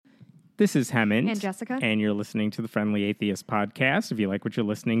This is Hemant. And Jessica. And you're listening to the Friendly Atheist Podcast. If you like what you're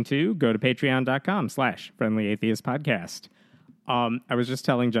listening to, go to patreon.com/Friendly Atheist Podcast. I was just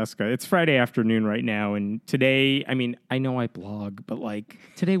telling Jessica, it's Friday afternoon right now, and today, I know I blog, but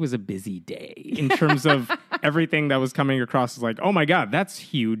today was a busy day in terms of everything that was coming across as oh my God, that's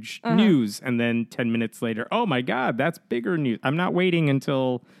huge news. And then 10 minutes later, oh my God, that's bigger news. I'm not waiting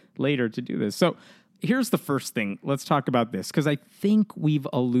until later to do this. So here's the first thing. Let's talk about this, because I think we've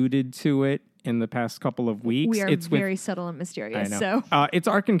alluded to it in the past couple of weeks. We are very subtle and mysterious. I know. So it's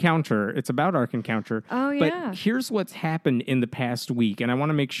Ark Encounter. It's about Ark Encounter. Oh, yeah. But here's what's happened in the past week, and I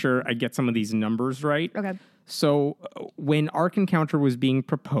want to make sure I get some of these numbers right. Okay. So when Ark Encounter was being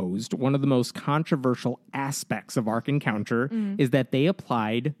proposed, one of the most controversial aspects of Ark Encounter is that they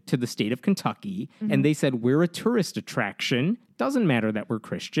applied to the state of Kentucky, and they said, we're a tourist attraction. Doesn't matter that we're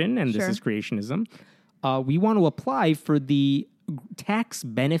Christian, and this is creationism. We want to apply for the tax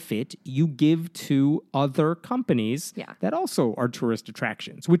benefit you give to other companies that also are tourist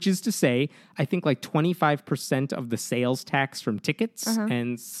attractions, which is to say, I think 25% of the sales tax from tickets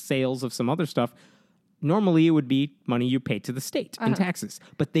and sales of some other stuff. Normally, it would be money you pay to the state in taxes,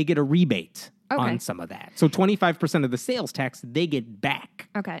 but they get a rebate on some of that. So 25% of the sales tax, they get back.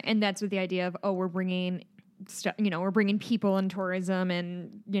 Okay, and that's with the idea of, we're bringing we're bringing people and tourism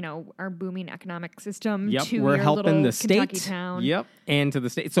and, our booming economic system to we're your helping little the Kentucky state. town. Yep, and to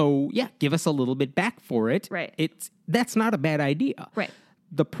the state. So, give us a little bit back for it. Right. That's not a bad idea. Right.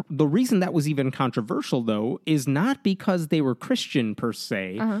 The reason that was even controversial, though, is not because they were Christian per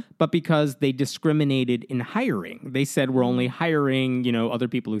se, but because they discriminated in hiring. They said we're only hiring, other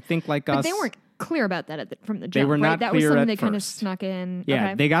people who think like us. But they weren't clear about that from the jump. They were not That clear was something at they kind of first. snuck in.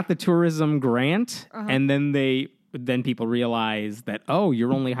 Yeah, they got the tourism grant, and then people realized that,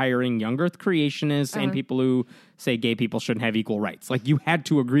 you're only hiring young earth creationists and people who say gay people shouldn't have equal rights. You had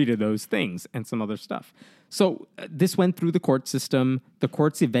to agree to those things and some other stuff. So this went through the court system. The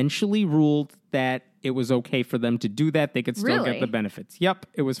courts eventually ruled that it was okay for them to do that. They could still get the benefits. Yep,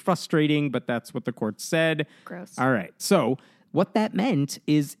 it was frustrating, but that's what the court said. Gross. All right, so what that meant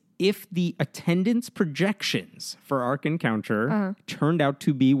is if the attendance projections for Ark Encounter turned out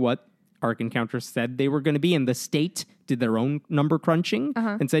to be what Ark Encounter said they were going to be, and the state did their own number crunching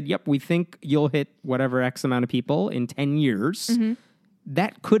and said, yep, we think you'll hit whatever X amount of people in 10 years.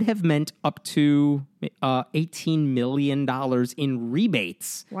 That could have meant up to $18 million in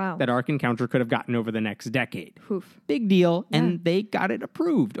rebates that Ark Encounter could have gotten over the next decade. Oof. Big deal, and they got it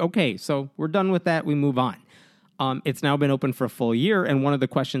approved. Okay, so we're done with that. We move on. It's now been open for a full year, and one of the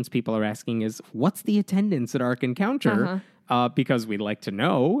questions people are asking is, what's the attendance at Ark Encounter? Because we'd like to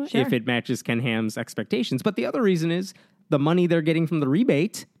know if it matches Ken Ham's expectations. But the other reason is the money they're getting from the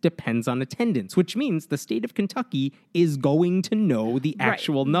rebate depends on attendance, which means the state of Kentucky is going to know the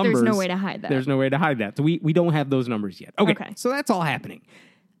actual numbers. There's no way to hide that. There's no way to hide that. So we don't have those numbers yet. Okay, so that's all happening.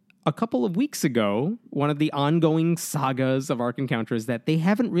 A couple of weeks ago, one of the ongoing sagas of Ark Encounter is that they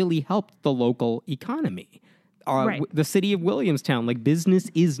haven't really helped the local economy. The city of Williamstown, business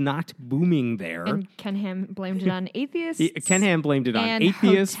is not booming there. And Ken Ham blamed it on atheists. Ken Ham blamed it on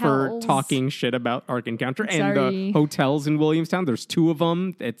atheists for talking shit about Ark Encounter. And the hotels in Williamstown, there's 2 of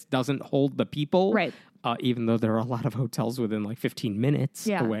them. It doesn't hold the people. Right. Even though there are a lot of hotels within 15 minutes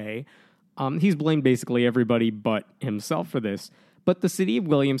away. He's blamed basically everybody but himself for this. But the city of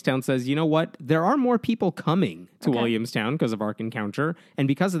Williamstown says, you know what? There are more people coming to Williamstown because of Ark Encounter. And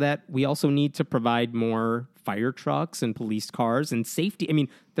because of that, we also need to provide more fire trucks and police cars and safety.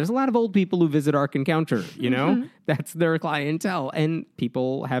 There's a lot of old people who visit Ark Encounter, That's their clientele. And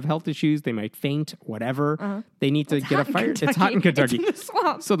people have health issues. They might faint, whatever. They need to get a fire. It's hot in Kentucky. It's in the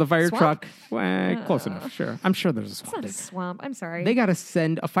swamp. So the fire truck, close enough, sure. I'm sure there's a swamp. It's not a swamp. I'm sorry. They got to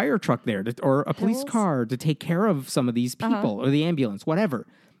send a fire truck there or a police car to take care of some of these people or the ambulance, whatever.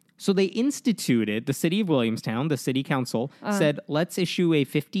 So they instituted, the city of Williamstown, the city council, said, let's issue a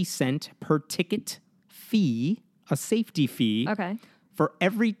 50-cent per ticket fee, a safety fee, for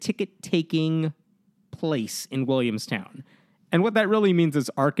every ticket-taking place in Williamstown. And what that really means is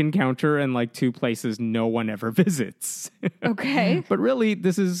Ark Encounter and 2 places no one ever visits. Okay. But really,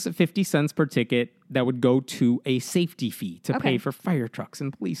 this is 50 cents per ticket that would go to a safety fee to pay for fire trucks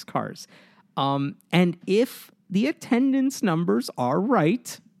and police cars. And if the attendance numbers are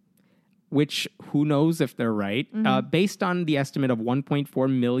right, which who knows if they're right, based on the estimate of 1.4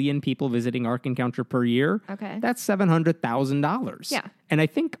 million people visiting Ark Encounter per year, that's $700,000. Yeah. And I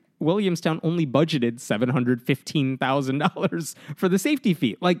think Williamstown only budgeted $715,000 for the safety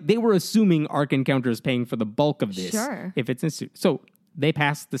fee. They were assuming Ark Encounter is paying for the bulk of this. Sure. If it's so they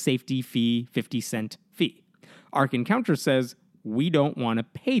passed the safety fee, 50-cent fee. Ark Encounter says, we don't want to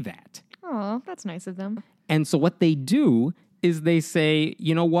pay that. Oh, that's nice of them. And so what they do is they say,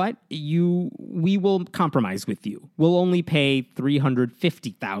 you know what, we will compromise with you. We'll only pay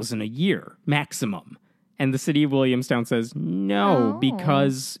 $350,000 a year maximum. And the city of Williamstown says, no,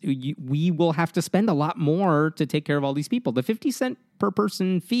 because we will have to spend a lot more to take care of all these people. The 50-cent per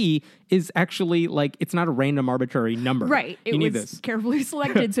person fee is actually like, it's not a random arbitrary number. Right. You need this. Carefully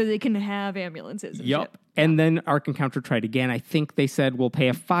selected so they can have ambulances and shit. And then Ark Encounter tried again. I think they said we'll pay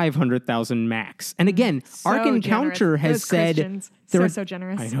a $500,000 max. And again, Ark Encounter has said so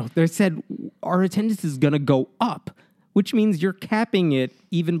generous. I know. They said our attendance is going to go up, which means you're capping it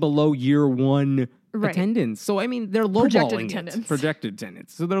even below year one attendance. So I mean, they're lowballing it. Projected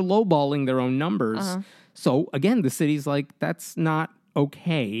attendance. So they're lowballing their own numbers. So again, the city's like, that's not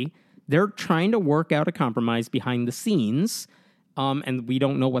okay. They're trying to work out a compromise behind the scenes. And we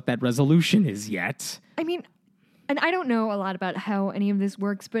don't know what that resolution is yet. I mean, and I don't know a lot about how any of this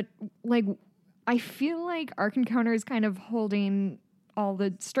works, but like, I feel like Ark Encounter is kind of holding all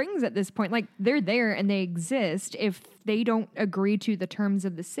the strings at this point. Like, they're there and they exist. If they don't agree to the terms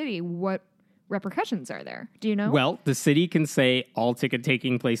of the city, what repercussions are there? Do you know? Well, the city can say all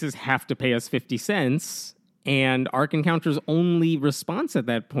ticket-taking places have to pay us 50 cents, and Ark Encounter's only response at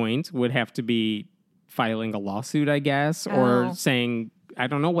that point would have to be filing a lawsuit, I guess, or saying, I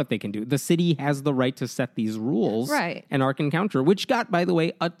don't know what they can do. The city has the right to set these rules. Right. And Ark Encounter, which got, by the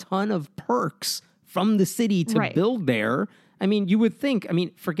way, a ton of perks from the city to build there. I mean, you would think,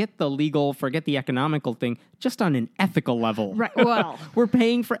 forget the legal, forget the economical thing, just on an ethical level. Right. Well, we're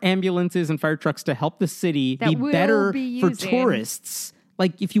paying for ambulances and fire trucks to help the city be better for tourists.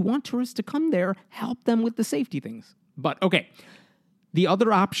 Like, if you want tourists to come there, help them with the safety things. But, okay. The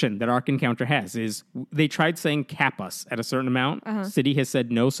other option that Ark Encounter has is they tried saying cap us at a certain amount. City has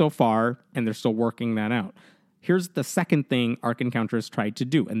said no so far, and they're still working that out. Here's the second thing Ark Encounter has tried to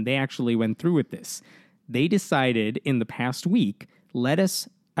do, and they actually went through with this. They decided in the past week, they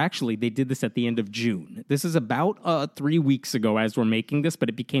did this at the end of June. This is about 3 weeks ago as we're making this, but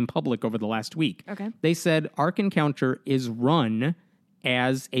it became public over the last week. Okay. They said Ark Encounter is run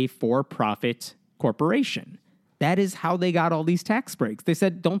as a for-profit corporation. That is how they got all these tax breaks. They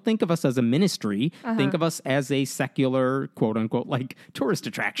said, don't think of us as a ministry. Think of us as a secular, quote unquote, like tourist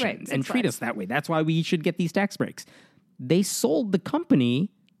attraction and treat us that way. That's why we should get these tax breaks. They sold the company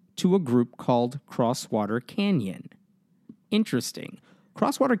to a group called Crosswater Canyon. Interesting.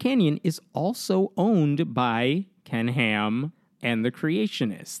 Crosswater Canyon is also owned by Ken Ham and the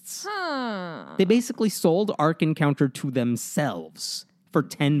Creationists. They basically sold Ark Encounter to themselves for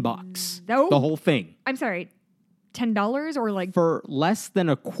 $10. No. The whole thing. I'm sorry. $10 or like... For less than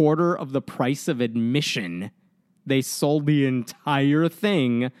a quarter of the price of admission, they sold the entire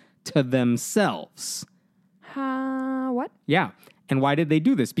thing to themselves. What? Yeah. And why did they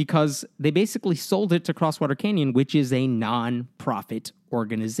do this? Because they basically sold it to Crosswater Canyon, which is a non-profit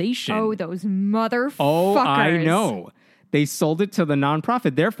organization. Oh, those motherfuckers. Oh, I know. They sold it to the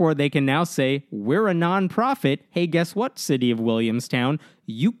nonprofit. Therefore, they can now say, we're a nonprofit. Hey, guess what, City of Williamstown?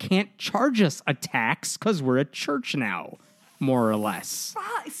 You can't charge us a tax because we're a church now, more or less.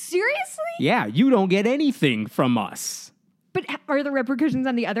 Seriously? Yeah, you don't get anything from us. But are the repercussions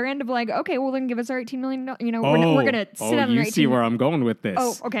on the other end of like, okay, well, then give us our $18 million, we're going to sit on our $18 you see where I'm going with this.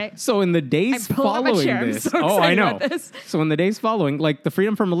 Oh, okay. So in the days following this, I know. So in the days following, like the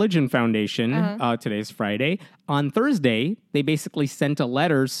Freedom from Religion Foundation, today's Friday, on Thursday, they basically sent a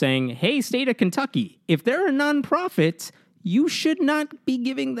letter saying, hey, state of Kentucky, if they're a nonprofit, you should not be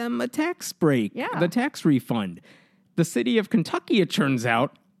giving them a tax break, the tax refund. The city of Kentucky, it turns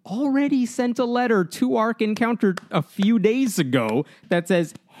out, already sent a letter to Ark Encounter a few days ago that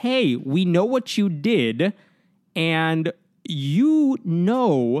says, hey, we know what you did, and you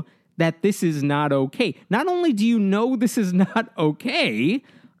know that this is not okay. Not only do you know this is not okay,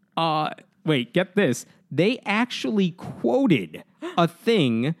 wait, get this. They actually quoted a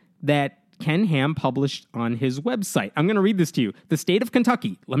thing that Ken Ham published on his website. I'm going to read this to you. The state of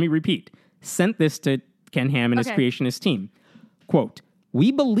Kentucky, let me repeat, sent this to Ken Ham and his Creationist team. Quote, we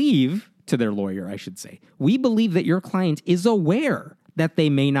believe, to their lawyer, I should say, we believe that your client is aware that they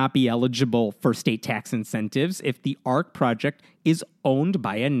may not be eligible for state tax incentives if the ARC project is owned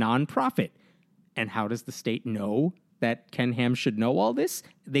by a nonprofit. And how does the state know that Ken Ham should know all this?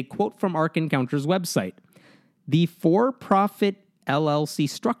 They quote from Ark Encounter's website. The for-profit LLC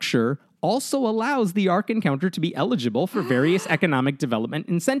structure also allows the Ark Encounter to be eligible for various economic development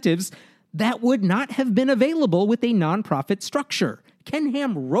incentives that would not have been available with a nonprofit structure. Ken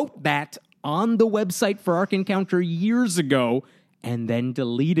Ham wrote that on the website for Ark Encounter years ago and then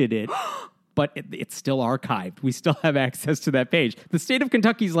deleted it but it's still archived. We still have access to that page. The state of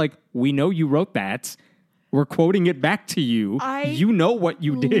Kentucky's like, we know you wrote that. We're quoting it back to you. You know what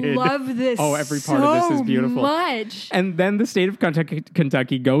you did. Love this. Oh, every part of this is beautiful. Much. And then the state of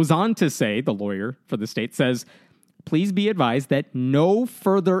Kentucky goes on to say, the lawyer for the state says, please be advised that no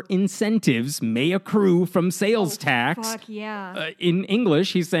further incentives may accrue from sales tax. Fuck yeah. In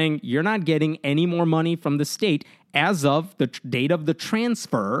English, he's saying you're not getting any more money from the state as of the date of the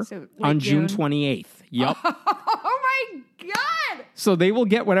transfer on June 28th. Yep. Oh my God. So they will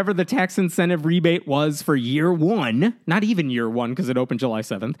get whatever the tax incentive rebate was for year one, not even year one because it opened July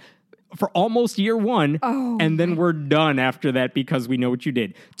 7th, for almost year one. And then we're done after that because we know what you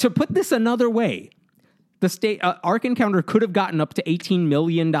did. To put this another way, the state Ark Encounter could have gotten up to $18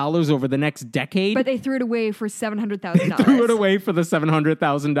 million over the next decade. But they threw it away for $700,000. Threw it away for the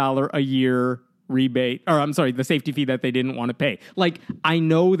 $700,000 a year rebate, or I'm sorry, the safety fee that they didn't want to pay. Like, I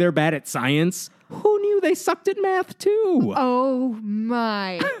know they're bad at science. Who knew they sucked at math too? Oh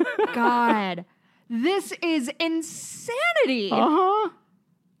my God. This is insanity. Uh-huh.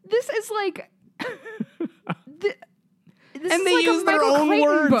 This is like... This and is they like use a their Michael own Clayton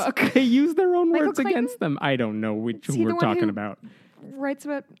words. book. They use their own Michael words Clayton? against them. I don't know who we're talking about. Writes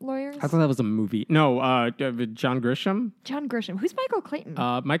about lawyers? I thought that was a movie. No, John Grisham. John Grisham. Who's Michael Clayton?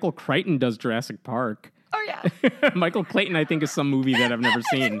 Michael Crichton does Jurassic Park. Oh, yeah. Michael Clayton, I think, is some movie that I've never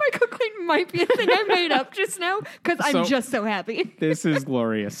seen. I think Michael Clayton might be a thing I made up just now because I'm just so happy. This is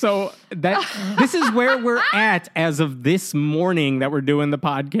glorious. So this is where we're at as of this morning that we're doing the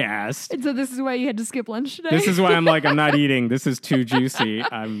podcast. And so this is why you had to skip lunch today? This is why I'm like, I'm not eating. This is too juicy.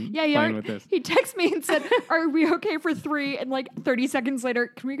 I'm playing with this. He texted me and said, are we okay for 3? And like 30 seconds later,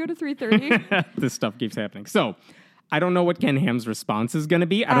 can we go to 3:30? This stuff keeps happening. So I don't know what Ken Ham's response is going to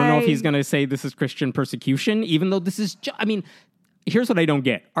be. I don't know if he's going to say this is Christian persecution, even though this is, here's what I don't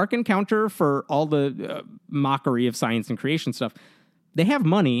get. Ark Encounter, for all the mockery of science and creation stuff, they have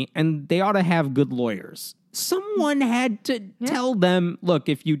money and they ought to have good lawyers. Someone had to tell them, look,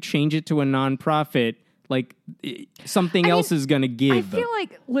 if you change it to a nonprofit, like something else is going to give. I feel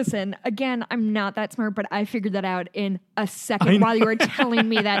like, listen, again, I'm not that smart, but I figured that out in a second while you were telling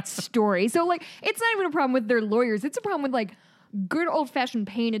me that story. So like, it's not even a problem with their lawyers. It's a problem with like good old fashioned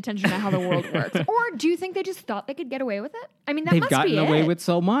paying attention to how the world works. Or do you think they just thought they could get away with it? I mean, that they've must be gotten it. away with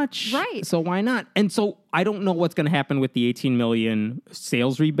so much. Right. So why not? And so I don't know what's going to happen with the 18 million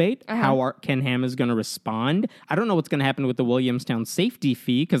sales rebate, how Ken Ham is going to respond. I don't know what's going to happen with the Williamstown safety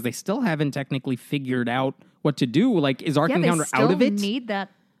fee because they still haven't technically figured out what to do. Like, is Ark Encounter out of it? They need that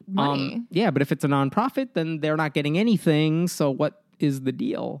money. Yeah, but if it's a nonprofit, then they're not getting anything. So what is the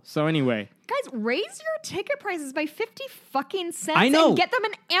deal? So anyway. Guys, raise your ticket prices by 50 fucking cents I know. and get them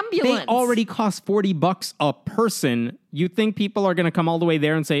an ambulance. They already cost $40 a person. You think people are going to come all the way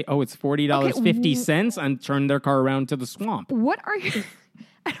there and say, oh, it's $40.50 and turn their car around to the swamp? What are you...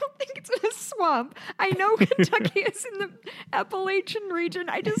 I don't think it's in a swamp. I know Kentucky is in the Appalachian region.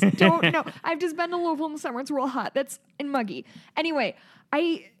 I just don't know. I've just been to Louisville in the summer. It's real hot. That's in muggy. Anyway,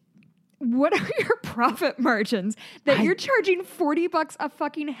 what are your profit margins that you're charging $40 a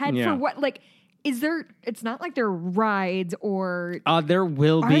fucking head for what? Like, is there, it's not like there are rides or... there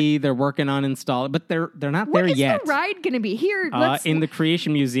will be. They're working on installing, but they're not there yet. What is the ride going to be? Here, in the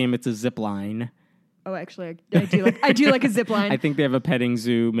Creation Museum, it's a zip line. Oh, actually, I do like a zip line. I think they have a petting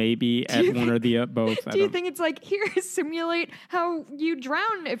zoo, maybe at one or the both. Do you think it's like, here, simulate how you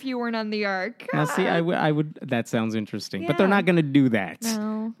drown if you weren't on the Ark? Now, see, I would. That sounds interesting, but they're not going to do that.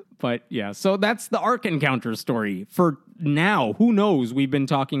 No. But yeah, so that's the Ark Encounter story for now. Who knows? We've been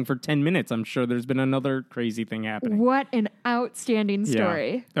talking for 10 minutes. I'm sure there's been another crazy thing happening. What an outstanding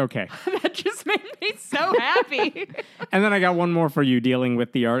story. Yeah. Okay. That just made me so happy. And then I got one more for you dealing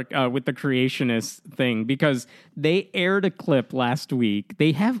with the with the Creationists thing, because they aired a clip last week.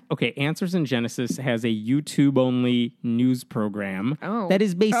 They have, Answers in Genesis has a YouTube only news program that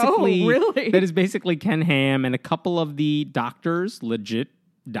is basically that is basically Ken Ham and a couple of the doctors, legit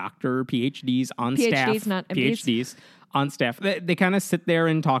doctor PhDs on staff. Not PhDs on staff. They kind of sit there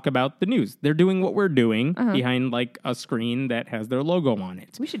and talk about the news. They're doing what we're doing behind like a screen that has their logo on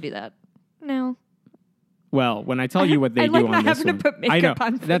it. We should do that. No. Well, when I tell you what they do on this one, I know.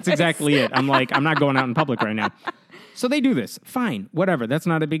 That's exactly it. I'm like, I'm not going out in public right now. So they do this. Fine, whatever. That's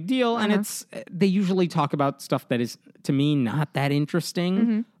not a big deal. And they usually talk about stuff that is, to me, not that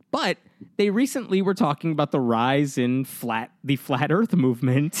interesting. But they recently were talking about the rise in the flat Earth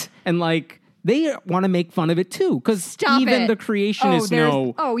movement, and like they want to make fun of it too, because even the creationists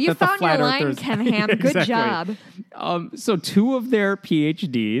know. Oh, you that the found flat your line, Earthers, Ken Ham. Good job. So two of their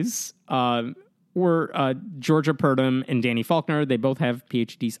PhDs were Georgia Purdom and Danny Faulkner. They both have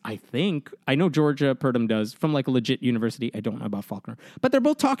PhDs, I think. I know Georgia Purdom does from like a legit university. I don't know about Faulkner. But they're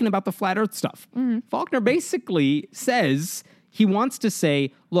both talking about the flat earth stuff. Faulkner basically says he wants to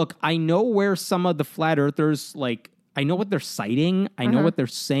say, look, I know where some of the flat earthers, like, I know what they're citing. I know what they're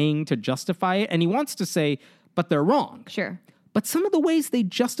saying to justify it. And he wants to say, but they're wrong. Sure. But some of the ways they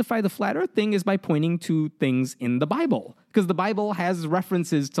justify the flat earth thing is by pointing to things in the Bible. Because the Bible has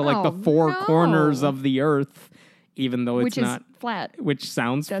references to like the four corners of the earth, even though it's not flat. Which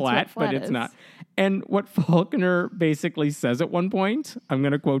sounds That's flat, what flat but it's is. not. And what Faulkner basically says at one point, I'm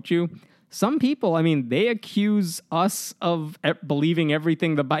going to quote you. Some people, I mean, they accuse us of believing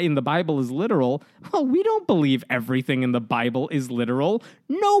everything in the Bible is literal. Well, we don't believe everything in the Bible is literal.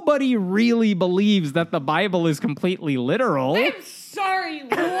 Nobody really believes that the Bible is completely literal. I'm sorry,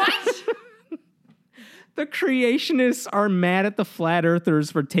 what? The creationists are mad at the flat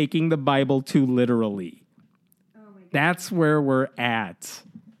earthers for taking the Bible too literally. Oh my God. That's where we're at.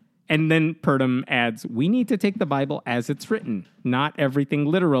 And then Purdom adds, we need to take the Bible as it's written, not everything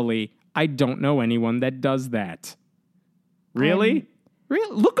literally. I don't know anyone that does that. Really?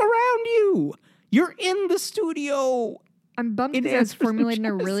 Really? Look around you. You're in the studio. I'm bummed because I was formulating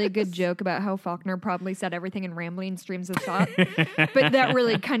a really good joke about how Faulkner probably said everything in rambling streams of thought. But that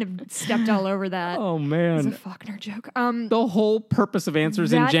really kind of stepped all over that. Oh, It's a man. Faulkner joke. The whole purpose of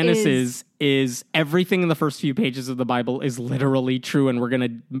Answers in That Genesis is everything in the first few pages of the Bible is literally true, and we're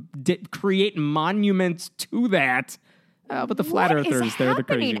going to create monuments to that. But the flat What is earthers, they're the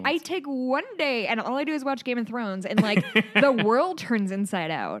crazy happening? ones. I take one day and all I do is watch Game of Thrones and like the world turns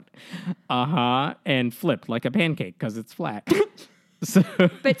inside out. And flipped like a pancake because it's flat. So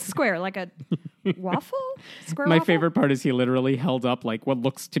But square, like a waffle? Square my waffle? favorite part is he literally held up like what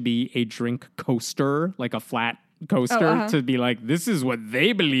looks to be a drink coaster, like a flat coaster, to be like, this is what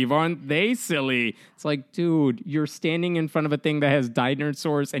they believe, aren't they silly? It's like, dude, you're standing in front of a thing that has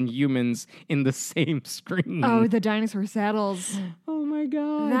dinosaurs and humans in the same screen. Oh, the dinosaur saddles. Oh my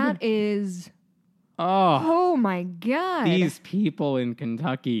God. That is... Oh, Oh my God. these people in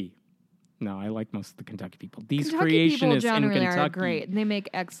Kentucky. No, I like most of the Kentucky people. These Kentucky people creationists in generally Kentucky. are great. They make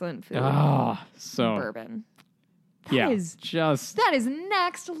excellent food. Oh, so Bourbon. yeah, is- just That is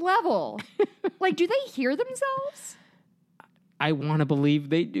next level. Like, do they hear themselves? I want to believe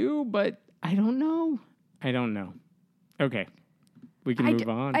they do, but I don't know. Okay, we can move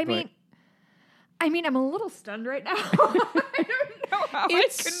on. I but mean, I'm a little stunned right now. I don't know how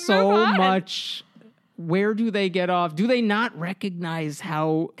it's I can so move on. much. Where do they get off? Do they not recognize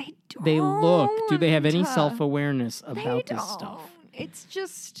how they look? Do they have any don't. self-awareness They about this don't. stuff? It's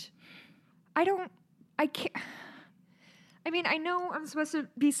just, I can't. I mean, I know I'm supposed to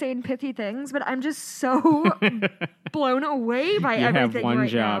be saying pithy things, but I'm just so blown away by You have everything one right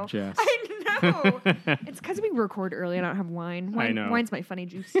job, now. Jess. I know. It's because we record early and I don't have wine. I know. Wine's my funny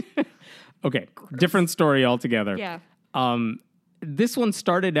juice. Okay, different story altogether. Yeah. This one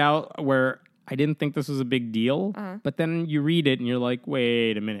started out where I didn't think this was a big deal, but then you read it and you're like,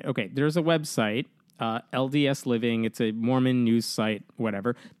 wait a minute. Okay, there's a website, LDS Living. It's a Mormon news site,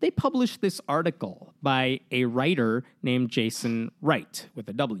 whatever. They published this article by a writer named Jason Wright with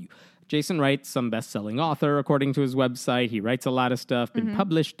a W. Jason Wright's some best-selling author, according to his website. He writes a lot of stuff, been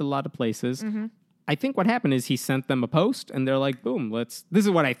published a lot of places. I think what happened is he sent them a post, and they're like, boom, this is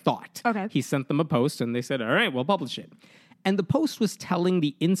what I thought. Okay. He sent them a post, and they said, all right, we'll publish it. And the post was telling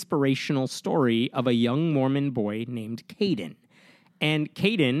the inspirational story of a young Mormon boy named Caden. And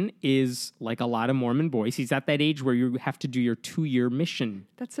Caden is like a lot of Mormon boys. He's at that age where you have to do your 2-year mission.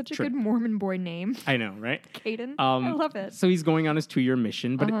 That's such a trip. good Mormon boy name. I know, right? Caden. I love it. So he's going on his 2-year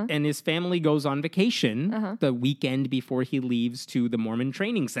mission, but and his family goes on vacation the weekend before he leaves to the Mormon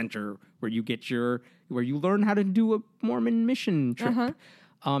Training Center, where you get where you learn how to do a Mormon mission trip.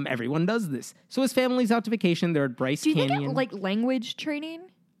 Everyone does this. So his family's out to vacation. They're at Bryce Do they Canyon. get like language training?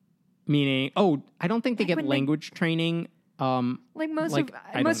 Meaning, I don't think they get when they- language training. Like most Like,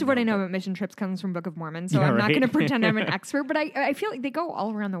 I of don't what I know, know but- about mission trips comes from Book of Mormon, so Yeah, I'm not right. going to pretend I'm an expert. But I feel like they go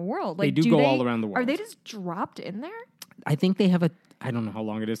all around the world. Like, do go all around the Are world. they just dropped in there? I think they have I don't know how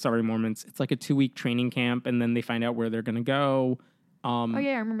long it is. Sorry, Mormons. It's like a 2-week training camp, and then they find out where they're going to go. Oh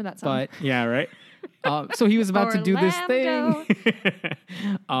yeah, I remember that song. But yeah, right. So he was about to do this Orlando.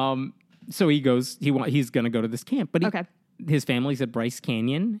 thing. So he goes. He's going to go to this camp, but Okay. his family's at Bryce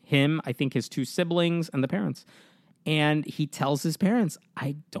Canyon. Him, I think, his 2 siblings and the parents. And he tells his parents,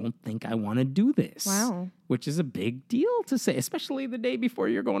 "I don't think I want to do this." Wow. Which is a big deal to say, especially the day before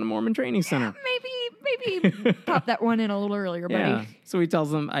you're going to Mormon Training Center. Maybe pop that one in a little earlier, buddy. Yeah. So he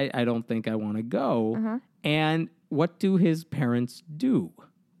tells them, I don't think I want to go. And what do his parents do?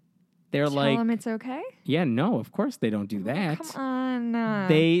 They're Tell like, them it's okay? yeah, no, of course they don't do that. Come on.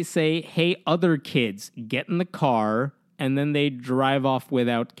 They say, hey, other kids, get in the car, and then they drive off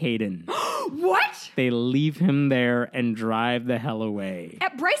without Caden. What? They leave him there and drive the hell away.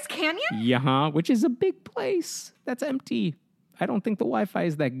 At Bryce Canyon? Yeah, which is a big place that's empty. I don't think the Wi-Fi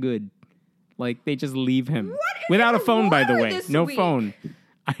is that good. Like, they just leave him. What is without in a phone, the by the water way. this No week? phone.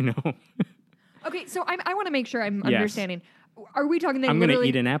 I know. Okay, so I want to make sure I'm Yes. understanding. Are we talking? I'm going to literally...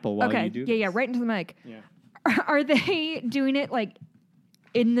 eat an apple while okay, you do yeah, this. right into the mic. Yeah. Are they doing it like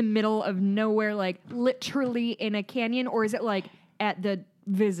in the middle of nowhere, like literally in a canyon, or is it like at the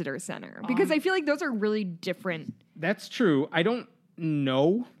visitor center? Because I feel like those are really different. That's true. I don't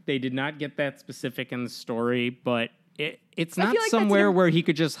know. They did not get that specific in the story, but it's I not feel like that's somewhere an- where he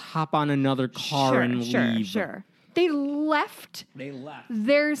could just hop on another car and leave. Sure. They left They left.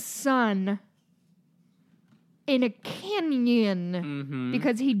 their son in a canyon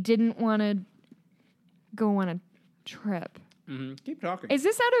because he didn't want to go on a trip. Mm-hmm. Keep talking. Is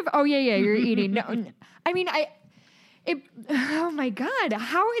this out of? Oh yeah, you're eating. No, I mean oh my God,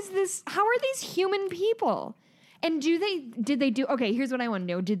 how is this? How are these human people? And did they do? Okay, here's what I want to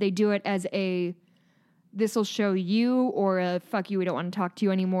know. Did they do it as a this'll show you, or a fuck you, we don't want to talk to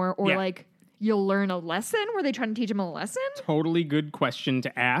you anymore, or Yeah. like you'll learn a lesson? Were they trying to teach him a lesson? Totally good question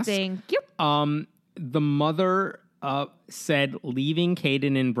to ask. Thank you. The mother said leaving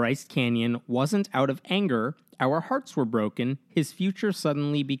Caden in Bryce Canyon wasn't out of anger. Our hearts were broken. His future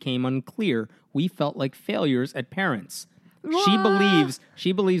suddenly became unclear. We felt like failures as parents.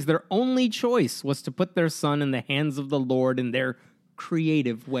 She believes their only choice was to put their son in the hands of the Lord in their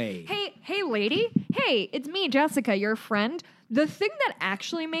creative way. Hey, lady. Hey, it's me, Jessica, your friend. The thing that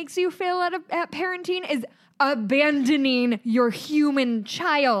actually makes you fail at parenting is abandoning your human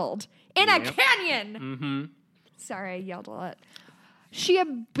child in a canyon. Mm-hmm. Sorry, I yelled a lot. She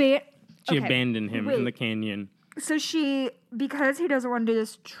abandoned him in the canyon. So because he doesn't want to do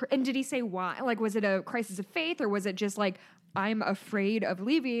this, and did he say why? Like, was it a crisis of faith, or was it just like, I'm afraid of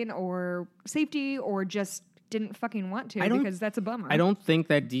leaving, or safety, or just didn't fucking want to because that's a bummer? I don't think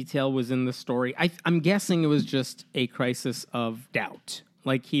that detail was in the story. I'm guessing it was just a crisis of doubt.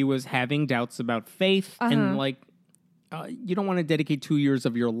 Like, he was having doubts about faith, and like, you don't want to dedicate 2 years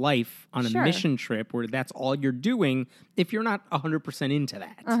of your life on a mission trip where that's all you're doing if you're not 100% into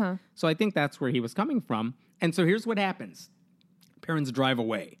that. So I think that's where he was coming from. And so here's what happens. Parents drive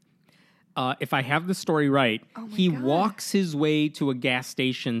away. If I have the story right, he walks his way to a gas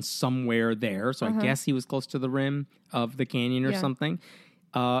station somewhere there. So I guess he was close to the rim of the canyon or something.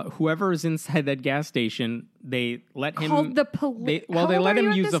 Whoever is inside that gas station, they let him... Called the police. They let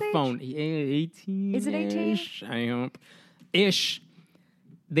him use a phone. 18. Is it 18? I hope. Ish.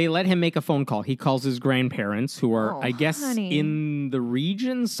 They let him make a phone call. He calls his grandparents, who are, I guess, in the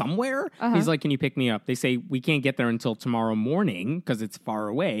region somewhere. He's like, can you pick me up? They say, we can't get there until tomorrow morning because it's far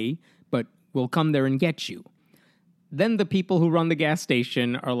away, but we'll come there and get you. Then the people who run the gas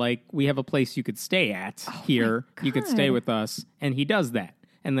station are like, we have a place you could stay at here. You could stay with us. And he does that.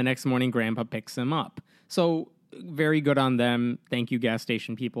 And the next morning, Grandpa picks him up. So very good on them. Thank you, gas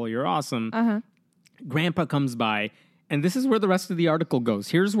station people. You're awesome. Grandpa comes by. And this is where the rest of the article goes.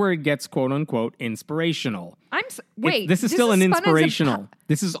 Here's where it gets, quote unquote, inspirational. Wait, this is still an inspirational.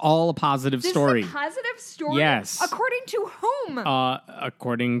 This is all a positive story. This is a positive story? Yes. According to whom?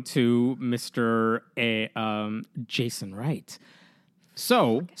 According to Mr. Jason Wright.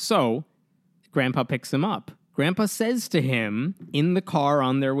 So, Grandpa picks him up. Grandpa says to him in the car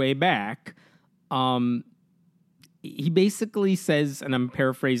on their way back, he basically says, and I'm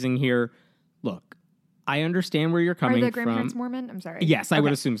paraphrasing here, look, I understand where you're coming from. Are the grandparents Mormon? I'm sorry. Yes, I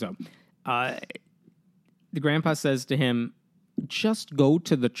would assume so. The grandpa says to him, just go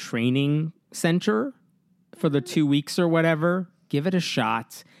to the training center for the 2 weeks or whatever. Give it a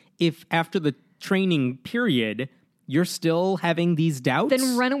shot. If after the training period, you're still having these doubts,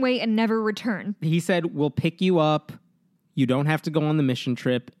 then run away and never return. He said, we'll pick you up. You don't have to go on the mission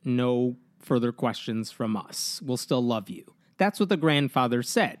trip. No further questions from us. We'll still love you. That's what the grandfather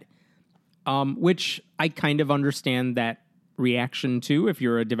said. Which I kind of understand that reaction to if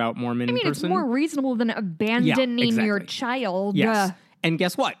you're a devout Mormon person. It's more reasonable than abandoning your child. Yes. And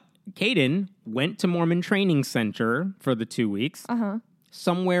guess what? Caden went to Mormon Training Center for the 2 weeks.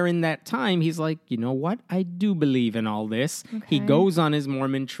 Somewhere in that time, he's like, you know what? I do believe in all this. Okay. He goes on his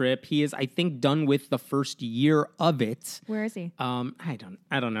Mormon trip. He is, I think, done with the first year of it. Where is he? I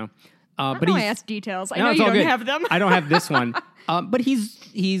don't know. But I asked details. I know you don't have them. I don't have this one. But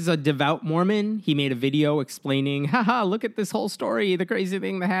he's a devout Mormon. He made a video explaining, haha, look at this whole story, the crazy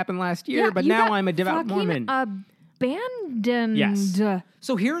thing that happened last year, but now I'm a devout Mormon. abandoned. Yes.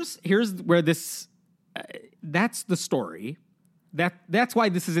 So here's where this that's the story. That's why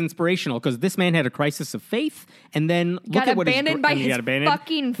this is inspirational, because this man had a crisis of faith, and then Got abandoned by his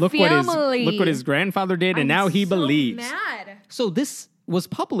fucking family. Look what his grandfather did, and now he believes. Mad. So this was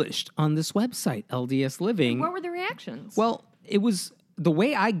published on this website, LDS Living. What were the reactions? Well, it was the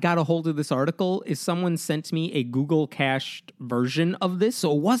way I got a hold of this article is someone sent me a Google cached version of this,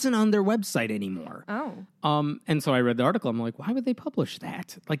 so it wasn't on their website anymore. Oh. And so I read the article. I'm like, why would they publish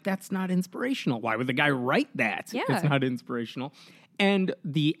that? Like, that's not inspirational. Why would the guy write that? Yeah. It's not inspirational. And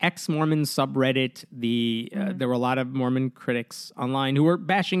the ex-Mormon subreddit, there were a lot of Mormon critics online who were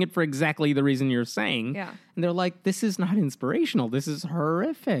bashing it for exactly the reason you're saying. Yeah. And they're like, this is not inspirational. This is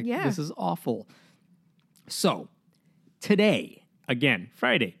horrific. Yeah. This is awful. So, today, again,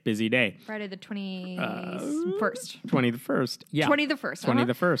 Friday, busy day. Friday the 21st. 21st. Yeah.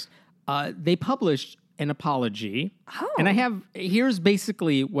 21st. 21st. They published an apology. Oh. And here's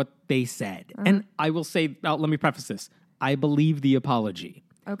basically what they said. And I will say, let me preface this. I believe the apology.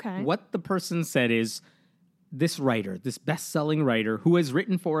 Okay. What the person said is, this writer, this best-selling writer who has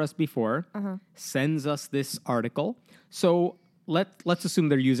written for us before, sends us this article. So let's assume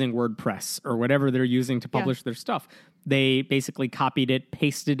they're using WordPress or whatever they're using to publish their stuff. They basically copied it,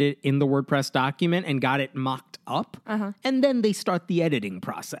 pasted it in the WordPress document, and got it mocked up. And then they start the editing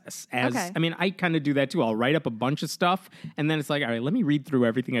process. I mean, I kind of do that too. I'll write up a bunch of stuff, and then it's like, all right, let me read through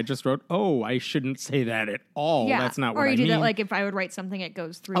everything I just wrote. Oh, I shouldn't say that at all. Yeah. That's not what I mean. Or you do that, like, if I would write something, it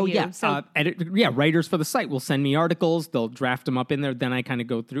goes through you. Yeah. So Writers for the site will send me articles. They'll draft them up in there. Then I kind of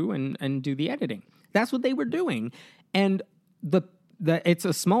go through and do the editing. That's what they were doing. And it's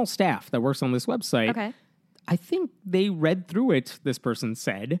a small staff that works on this website. Okay. I think they read through it, this person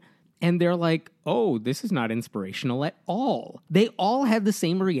said, and they're like, oh, this is not inspirational at all. They all had the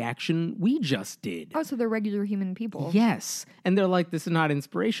same reaction we just did. Oh, so they're regular human people. Yes. And they're like, this is not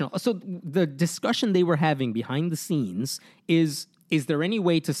inspirational. So the discussion they were having behind the scenes is there any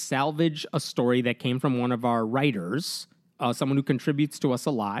way to salvage a story that came from one of our writers, someone who contributes to us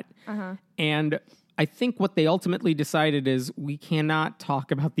a lot? And I think what they ultimately decided is we cannot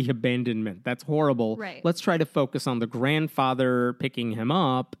talk about the abandonment. That's horrible. Right. Let's try to focus on the grandfather picking him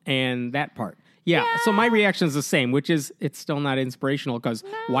up and that part. Yeah. So my reaction is the same, which is it's still not inspirational because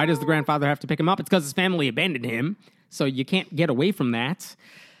why does the grandfather have to pick him up? It's because his family abandoned him. So you can't get away from that.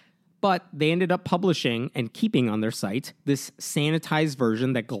 But they ended up publishing and keeping on their site this sanitized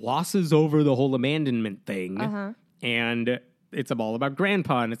version that glosses over the whole abandonment thing. And it's all about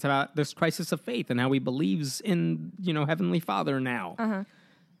grandpa, and it's about this crisis of faith and how he believes in, Heavenly Father now.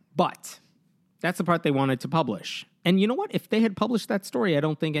 But that's the part they wanted to publish. And you know what? If they had published that story, I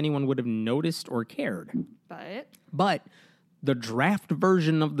don't think anyone would have noticed or cared. But the draft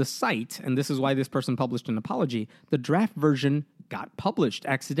version of the site, and this is why this person published an apology, the draft version got published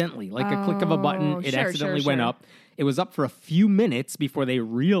accidentally. Like a click of a button, it accidentally went up. It was up for a few minutes before they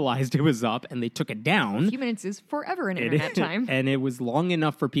realized it was up, and they took it down. A few minutes is forever in internet time. And it was long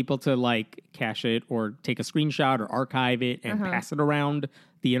enough for people to, cache it or take a screenshot or archive it and pass it around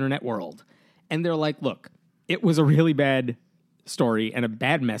the internet world. And they're like, look, it was a really bad story and a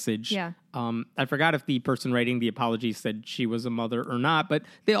bad message. Yeah. I forgot if the person writing the apology said she was a mother or not, but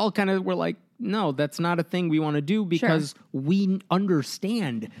they all kind of were like, no, that's not a thing we want to do because we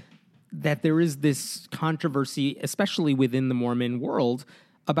understand that there is this controversy, especially within the Mormon world,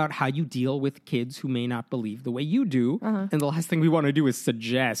 about how you deal with kids who may not believe the way you do. And the last thing we want to do is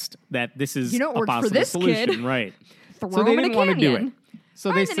suggest that this is a possible solution. Kid. Right. So they didn't want to do it.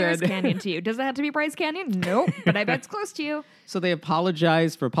 So they said, the nearest canyon to you. Does it have to be Bryce Canyon? Nope, but I bet it's close to you. So they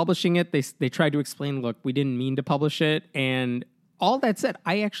apologized for publishing it. They tried to explain, look, we didn't mean to publish it. And all that said,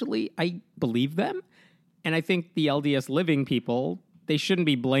 I believe them. And I think the LDS Living people, they shouldn't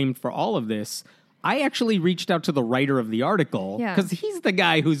be blamed for all of this. I actually reached out to the writer of the article because he's the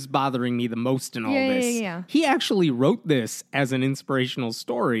guy who's bothering me the most in all this. Yeah. He actually wrote this as an inspirational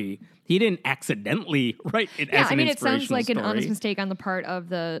story. He didn't accidentally write it as an inspirational story. It sounds like an honest mistake on the part of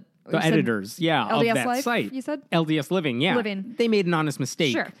the editors, of that Life, site. You said? LDS Living, yeah. They made an honest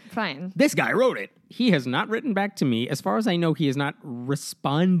mistake. Sure, fine. This guy wrote it. He has not written back to me. As far as I know, he has not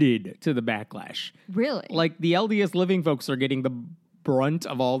responded to the backlash. Really? Like, the LDS Living folks are getting the brunt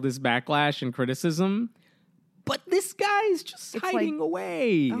of all this backlash and criticism, but this guy's just hiding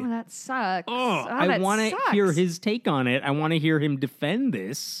away. Oh, that sucks. I want to hear his take on it. I want to hear him defend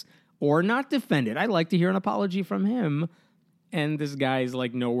this or not defend it. I'd like to hear an apology from him, and this guy's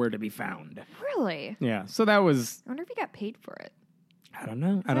nowhere to be found. Really? Yeah. So that was. I wonder if he got paid for it. I don't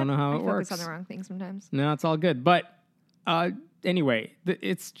know. I don't know how it works. I focus on the wrong thing sometimes. No, it's all good. But anyway,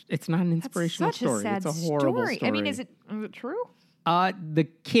 it's not an inspirational That's such story. a sad It's a horrible story. I mean, is it true? The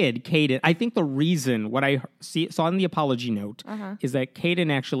kid, Caden, I think the reason, what I saw in the apology note, is that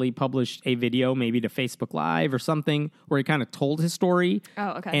Caden actually published a video, maybe to Facebook Live or something, where he kind of told his story. Oh,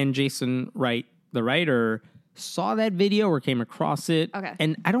 okay. And Jason Wright, the writer, saw that video or came across it. Okay.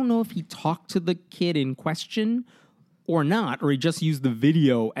 And I don't know if he talked to the kid in question or not, or he just used the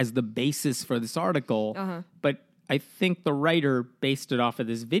video as the basis for this article. But I think the writer based it off of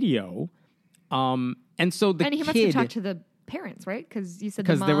this video. And so the kid... And he must have talked to the parents, right? Because you said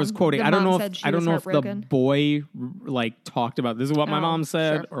because there was quoting. I don't know if the heartbroken. boy like talked about this is what my mom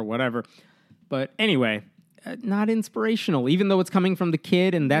said sure. or whatever. But anyway, not inspirational. Even though it's coming from the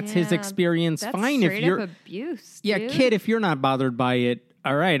kid and that's his experience. That's fine if you're abuse. yeah, dude. kid. If you're not bothered by it,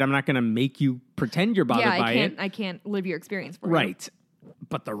 all right. I'm not going to make you pretend you're bothered by it. I can't live your experience for you. Right.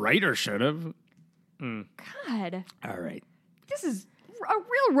 But the writer should have. God, All right. this is a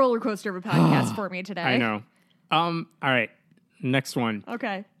real roller coaster of a podcast for me today. I know. All right. Next one.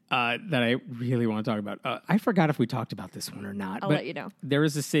 Okay. That I really want to talk about. I forgot if we talked about this one or not. I'll let you know. There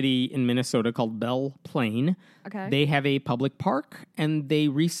is a city in Minnesota called Belle Plaine. Okay. They have a public park, and they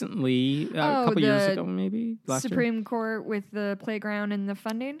recently, a couple years ago maybe, last year. Supreme Court with the playground and the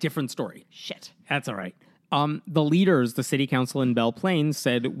funding? Different story. Shit. That's all right. The leaders, the city council in Belle Plaine,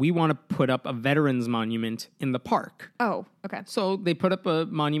 said, we want to put up a veterans monument in the park. Oh, okay. So they put up a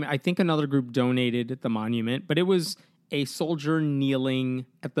monument. I think another group donated the monument, but it was a soldier kneeling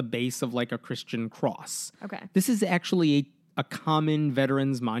at the base of like a Christian cross. Okay. This is actually a common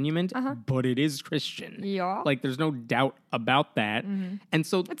veterans monument, but it is Christian. Yeah. Like there's no doubt about that. And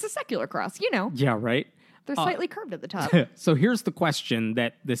so, It's a secular cross, you know. yeah, right. They're slightly curved at the top. So here's the question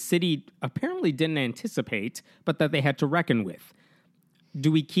that the city apparently didn't anticipate, but that they had to reckon with. Do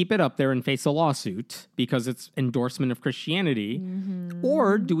we keep it up there and face a lawsuit because it's endorsement of Christianity?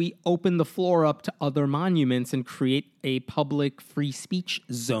 Or do we open the floor up to other monuments and create a public free speech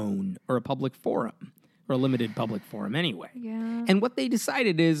zone or a public forum or a limited public forum anyway? Yeah. And what they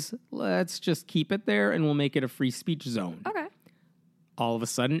decided is, let's just keep it there and we'll make it a free speech zone. Okay. All of a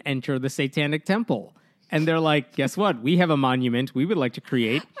sudden, enter the Satanic Temple. And they're like, guess what? We have a monument we would like to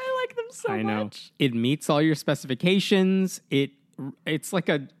create. I like them so I know. much. It meets all your specifications. It looks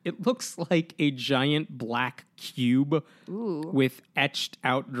like a giant black cube with etched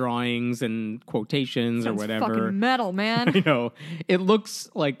out drawings and quotations Sounds or whatever. fucking metal, man. You know, it looks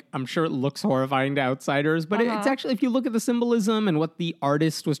like, I'm sure it looks horrifying to outsiders, but it's actually, if you look at the symbolism and what the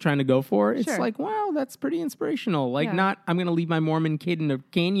artist was trying to go for, it's Sure. like, wow, that's pretty inspirational. Like not, I'm going to leave my Mormon kid in a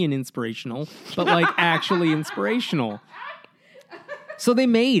canyon inspirational, but like actually inspirational. So they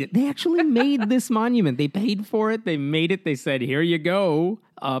actually made this monument. They paid for it. They made it. They said, here you go.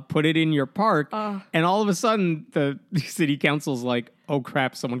 Put it in your park. And all of a sudden, the city council's like, oh,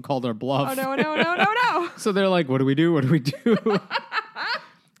 crap, someone called our bluff. Oh, no. So they're like, what do we do? What do we do?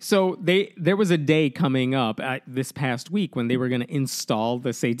 So there was a day coming up this past week when they were going to install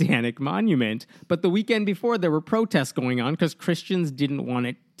the Satanic monument. But the weekend before, there were protests going on because Christians didn't want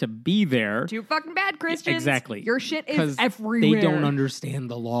it to be there. Too fucking bad, Christians. Exactly. Your shit is 'Cause everywhere. they don't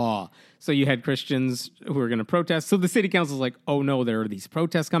understand the law. So you had Christians who were going to protest. So the city council's like, oh no, there are these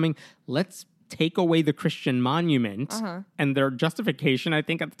protests coming. Let's take away the Christian monument. And their justification, I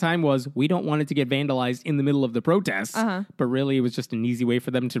think at the time, was we don't want it to get vandalized in the middle of the protests. But really, it was just an easy way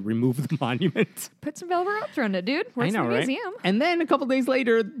for them to remove the monument. Put some velvet ropes around it, dude. Works I know, in the right? museum. And then a couple days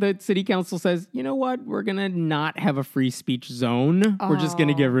later, the city council says, you know what? We're going to not have a free speech zone. We're just going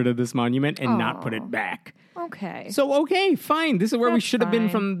to get rid of this monument and not put it back. Okay. So, okay, fine. This is where we That's should have been fine.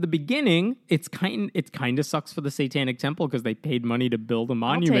 from the beginning. It kind of sucks for the Satanic Temple because they paid money to build a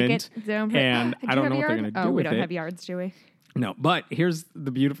monument. I'll take it. And I don't know what they're going to do we with don't it. have yards, do we? No, but here's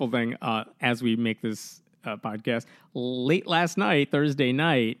the beautiful thing. As we make this podcast, late last night, Thursday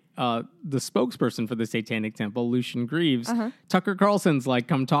night, the spokesperson for the Satanic Temple, Lucian Greaves, Tucker Carlson's like,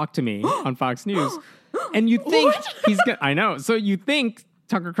 come talk to me on Fox News. And you think he's going to, I know. So you think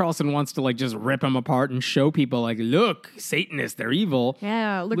Tucker Carlson wants to like just rip him apart and show people like, look, Satanists, they're evil.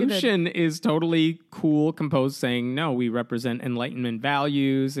 Yeah, look at Lucian is totally cool, composed, saying, no, we represent Enlightenment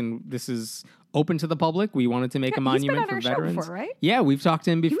values and this is open to the public. We wanted to make a monument for He's been on our veterans. show before, right? Yeah, we've talked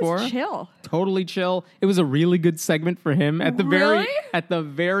to him before. He was chill. Totally chill. It was a really good segment for him. At the Really?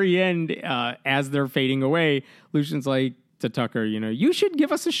 very end, as they're fading away, Lucian's like to Tucker, you should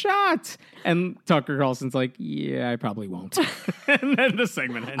give us a shot. And Tucker Carlson's like, yeah, I probably won't. And then the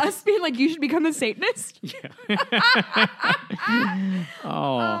segment ends. Us being like, you should become a Satanist? Yeah.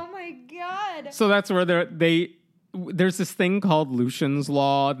 Oh my God. So that's where they there's this thing called Lucian's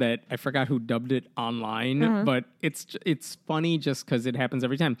Law that I forgot who dubbed it online, but it's funny just because it happens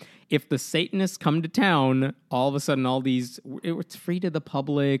every time. If the Satanists come to town, all of a sudden it's free to the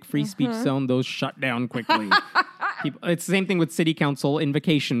public, free speech zone, those shut down quickly. It's the same thing with city council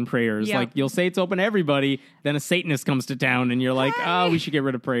invocation prayers. Yep. Like, you'll say it's open to everybody, then a Satanist comes to town, and you're like, we should get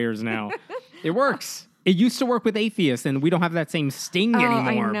rid of prayers now. It works. It used to work with atheists, and we don't have that same sting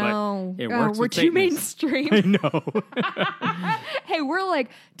anymore. I know. But it works we're with too Satanists. mainstream. I know. Hey, we're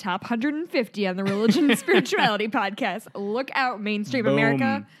like top 150 on the Religion and Spirituality podcast. Look out, mainstream Boom.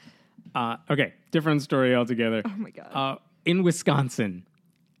 America. Okay, different story altogether. Oh, my God. In Wisconsin,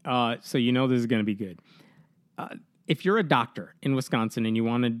 so you know this is going to be good. If you're a doctor in Wisconsin and you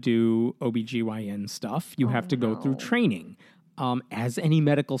want to do OBGYN stuff, you have to go through training, as any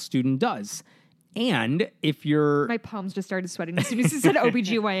medical student does. And if you're... My palms just started sweating as soon as you said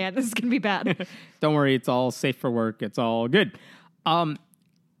OBGYN. This is going to be bad. Don't worry, it's all safe for work. It's all good.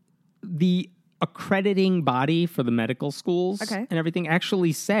 The accrediting body for the medical schools and everything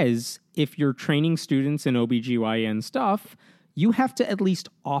actually says if you're training students in OBGYN stuff, you have to at least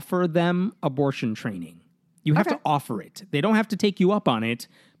offer them abortion training. You have to offer it. They don't have to take you up on it,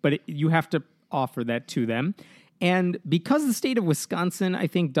 but you have to offer that to them. And because the state of Wisconsin, I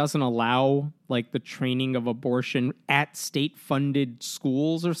think, doesn't allow like the training of abortion at state-funded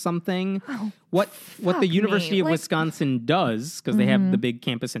schools or something, what the University of Wisconsin does, because they have the big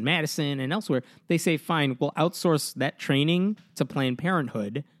campus in Madison and elsewhere, they say, fine, we'll outsource that training to Planned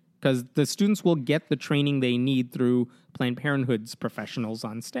Parenthood, because the students will get the training they need through Planned Parenthood's professionals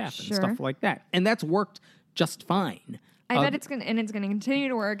on staff and stuff like that. And that's worked just fine. I bet it's gonna continue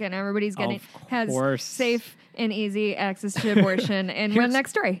to work, and everybody's has safe and easy access to abortion. And one next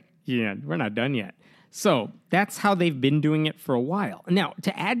story. Yeah, we're not done yet. So that's how they've been doing it for a while. Now,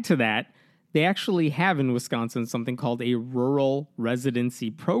 to add to that, they actually have in Wisconsin something called a rural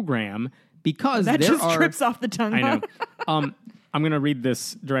residency program, because that just trips off the tongue. I know. I'm going to read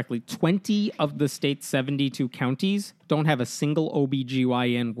this directly. 20 of the state's 72 counties don't have a single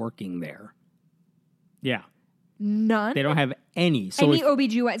OBGYN working there. Yeah. None? They don't have any. So any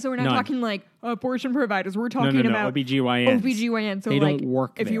OBGYN. So we're not talking like abortion providers. We're talking about OBGYN. So they don't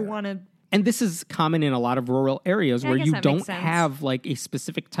work if there. you want to... And this is common in a lot of rural areas where you don't have like a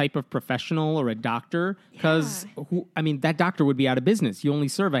specific type of professional or a doctor, because that doctor would be out of business. You only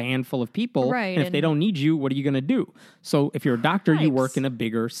serve a handful of people. Right. And if they don't need you, what are you going to do? So if you're a doctor, you work in a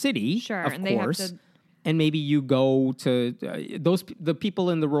bigger city, of course. And maybe you go to the people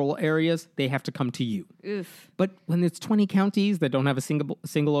in the rural areas, they have to come to you. Oof. But when it's 20 counties that don't have a single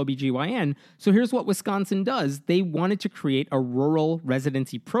OBGYN, so here's what Wisconsin does. They wanted to create a rural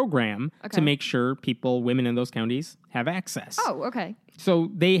residency program to make sure women in those counties have access. Oh, okay.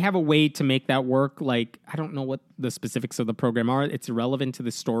 So they have a way to make that work. Like, I don't know what the specifics of the program are. It's irrelevant to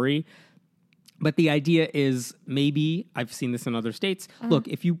the story. But the idea is, maybe, I've seen this in other states, look,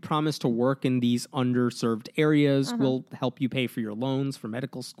 if you promise to work in these underserved areas, we'll help you pay for your loans for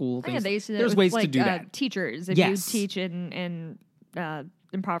medical school. Things. They used to There's ways to do that. Teachers, if you teach in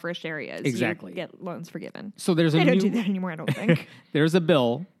impoverished areas, you get loans forgiven. So they don't do that anymore, I don't think. There's a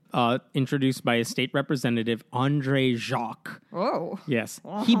bill introduced by a state representative, Andre Jacques. Oh. Yes.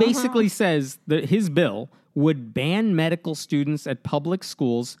 He basically says that his bill would ban medical students at public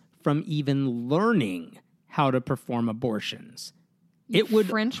schools from even learning how to perform abortions. It would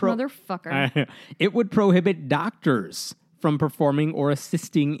motherfucker. It would prohibit doctors from performing or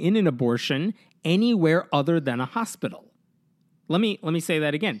assisting in an abortion anywhere other than a hospital. Let me say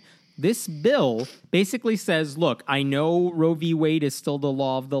that again. This bill basically says, look, I know Roe v. Wade is still the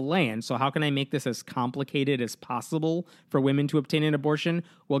law of the land, so how can I make this as complicated as possible for women to obtain an abortion?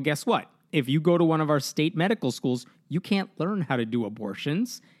 Well, guess what? If you go to one of our state medical schools, you can't learn how to do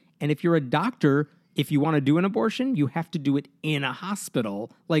abortions. And if you're a doctor, if you want to do an abortion, you have to do it in a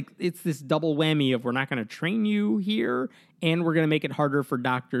hospital. Like, it's this double whammy of we're not going to train you here, and we're going to make it harder for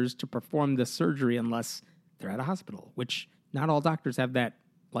doctors to perform the surgery unless they're at a hospital, which not all doctors have that,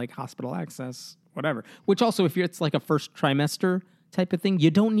 like, hospital access, whatever. Which also, if it's like a first trimester type of thing,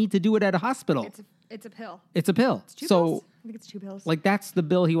 you don't need to do it at a hospital. It's a pill. It's a pill. It's 2 pills. I think it's 2 pills. Like, that's the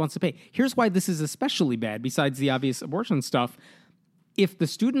bill he wants to pay. Here's why this is especially bad, besides the obvious abortion stuff. If the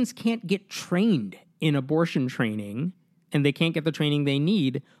students can't get trained in abortion training and they can't get the training they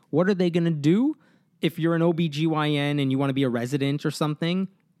need, what are they going to do? If you're an OBGYN and you want to be a resident or something,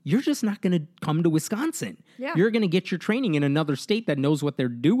 you're just not going to come to Wisconsin. Yeah. You're going to get your training in another state that knows what they're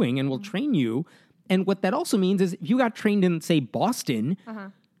doing and will train you. And what that also means is if you got trained in, say, Boston,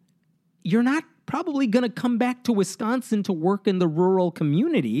 you're not probably going to come back to Wisconsin to work in the rural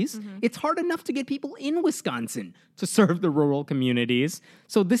communities. It's hard enough to get people in Wisconsin to serve the rural communities.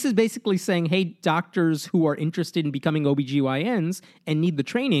 So this is basically saying, hey, doctors who are interested in becoming OBGYNs and need the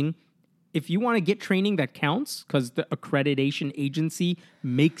training, if you want to get training that counts, because the accreditation agency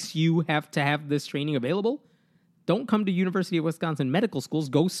makes you have to have this training available, don't come to University of Wisconsin medical schools,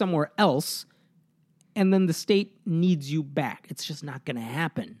 go somewhere else, and then the state needs you back. It's just not going to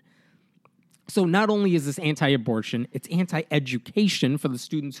happen. So not only is this anti-abortion, it's anti-education for the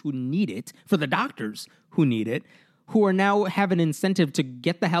students who need it, for the doctors who need it, who are now have an incentive to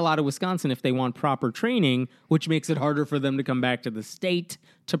get the hell out of Wisconsin if they want proper training, which makes it harder for them to come back to the state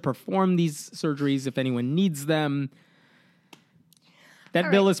to perform these surgeries if anyone needs them. That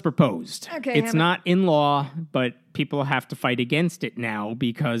bill is proposed. Okay, it's not in law, but people have to fight against it now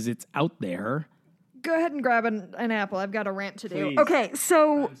because it's out there. Go ahead and grab an apple. I've got a rant to do. Please. Okay,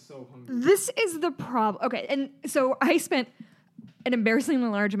 so I'm so hungry. this is the problem. Okay, and so I spent an embarrassingly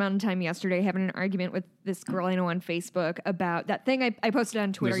large amount of time yesterday having an argument with this girl I know on Facebook about that thing I posted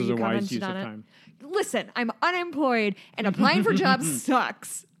on Twitter. This is You a wise commented use on of it. time. Listen, I'm unemployed and applying for jobs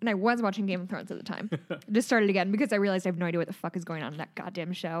sucks. And I was watching Game of Thrones at the time. Just started again because I realized I have no idea what the fuck is going on in that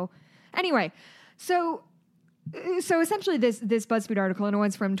goddamn show. Anyway, so essentially this BuzzFeed article, and it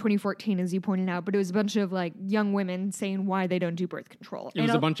was from 2014, as you pointed out, but it was a bunch of like young women saying why they don't do birth control. It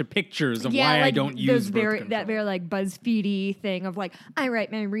was a bunch of pictures of yeah, why like I don't use birth control. That very like BuzzFeedy thing of like, I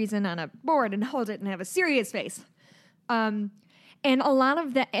write my reason on a board and hold it and have a serious face. And a lot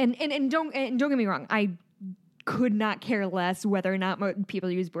of that, and don't get me wrong, I could not care less whether or not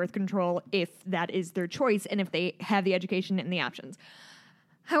people use birth control if that is their choice and if they have the education and the options.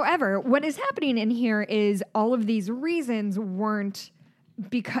 However, what is happening in here is all of these reasons weren't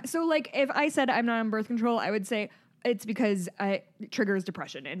because... So, like, if I said I'm not on birth control, I would say it's because it triggers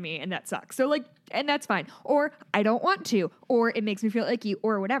depression in me, and that sucks. So, like, and that's fine. Or I don't want to, or it makes me feel icky,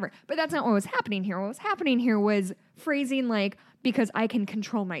 or whatever. But that's not what was happening here. What was happening here was phrasing like, because I can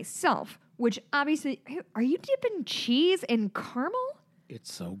control myself, which obviously... Are you dipping cheese in caramel?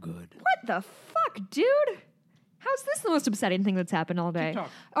 It's so good. What the fuck, dude? How's this the most upsetting thing that's happened all day? Keep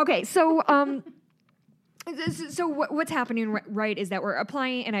talking. Okay, so what's happening right is that we're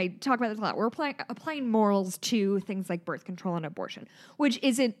applying, and I talk about this a lot, we're applying morals to things like birth control and abortion, which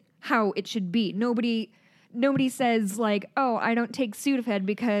isn't how it should be. Nobody says like, oh, I don't take Sudafed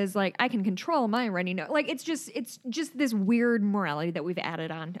because like I can control my running. No, like it's just this weird morality that we've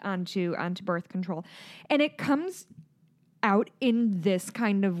added onto birth control, and it comes out in this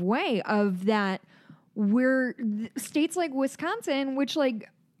kind of way of that. We're states like Wisconsin, which like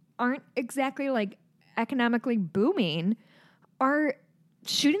aren't exactly like economically booming, are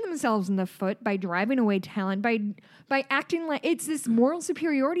shooting themselves in the foot by driving away talent, by acting like it's this moral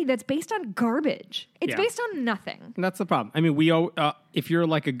superiority that's based on garbage. It's based on nothing. That's the problem. I mean, if you're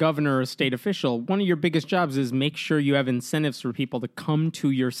like a governor or a state official, one of your biggest jobs is make sure you have incentives for people to come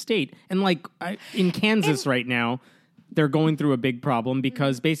to your state. And like in Kansas right now, they're going through a big problem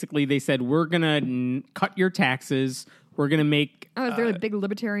because basically they said, we're going to cut your taxes. We're going to make... Oh, is there a big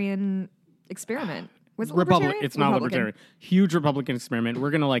libertarian experiment? Was it It's not libertarian. Huge Republican experiment. We're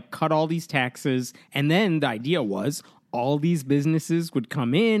going to like cut all these taxes. And then the idea was all these businesses would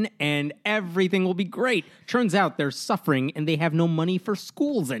come in and everything will be great. Turns out they're suffering and they have no money for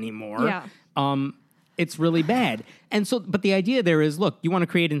schools anymore. Yeah. It's really bad. And so, but the idea there is, look, you want to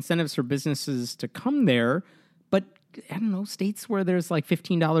create incentives for businesses to come there, but I don't know, states where there's like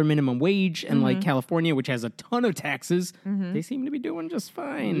 $15 minimum wage and like California, which has a ton of taxes, they seem to be doing just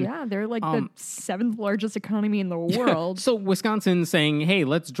fine. Yeah, they're like the 7th largest economy in the world. So Wisconsin's saying, hey,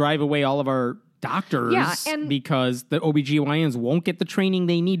 let's drive away all of our doctors because the OBGYNs won't get the training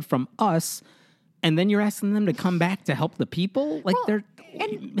they need from us. And then you're asking them to come back to help the people? Like,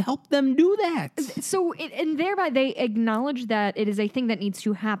 help them do that. So, and thereby they acknowledge that it is a thing that needs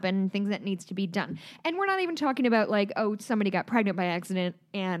to happen, things that needs to be done. And we're not even talking about like, oh, somebody got pregnant by accident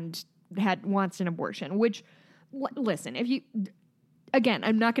and wants an abortion, which, listen, if you... Again,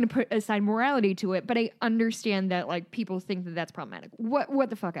 I'm not going to put aside morality to it, but I understand that like people think that that's problematic. What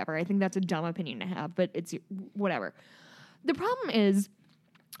the fuck ever. I think that's a dumb opinion to have, but it's whatever. The problem is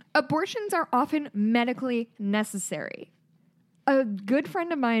abortions are often medically necessary. A good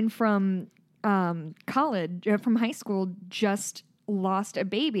friend of mine from college, from high school, just lost a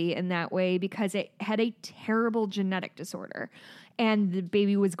baby in that way because it had a terrible genetic disorder, and the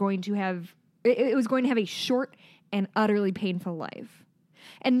baby was going to have a short and utterly painful life.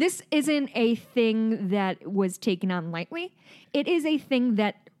 And this isn't a thing that was taken on lightly. It is a thing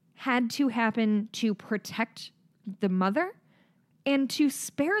that had to happen to protect the mother and to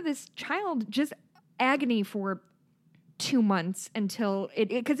spare this child just agony for 2 months until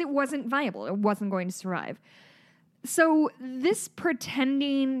because it wasn't viable. It wasn't going to survive. So this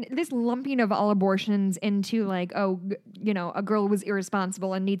lumping of all abortions into like, a girl was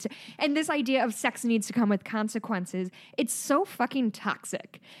irresponsible and and this idea of sex needs to come with consequences. It's so fucking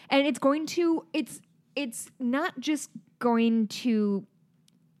toxic. And it's not just going to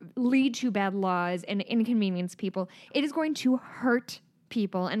lead to bad laws and inconvenience people. It is going to hurt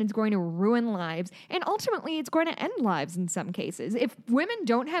people and it's going to ruin lives. And ultimately, it's going to end lives in some cases. If women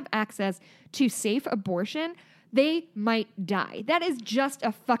don't have access to safe abortion, they might die. That is just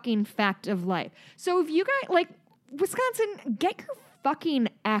a fucking fact of life. So if you guys, like, Wisconsin, get your fucking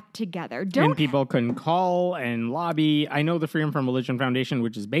act together. And people can call and lobby. I know the Freedom from Religion Foundation,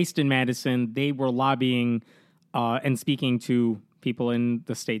 which is based in Madison, they were lobbying and speaking to people in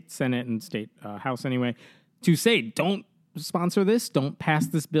the state Senate and state House anyway, to say, don't sponsor this, don't pass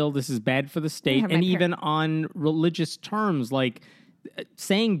this bill, this is bad for the state. And even on religious terms, like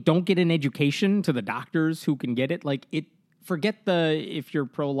saying don't get an education to the doctors who can get it, like forget if you're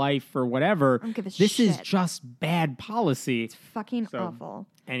pro-life or whatever. I don't give a this shit. is just bad policy. It's fucking awful.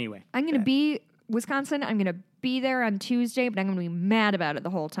 Anyway. I'm going to be Wisconsin. I'm going to be there on Tuesday, but I'm going to be mad about it the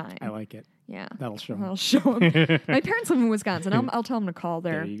whole time. I like it. Yeah. That'll show them. I'll show them. My parents live in Wisconsin. I'll tell them to call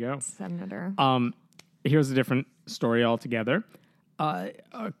their There you go. senator. Here's a different story altogether.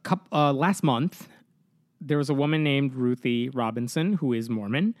 Last month, there was a woman named Ruthie Robinson, who is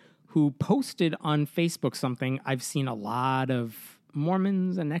Mormon, who posted on Facebook something I've seen a lot of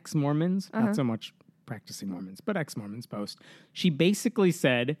Mormons and ex-Mormons, not so much practicing Mormons, but ex-Mormons post. She basically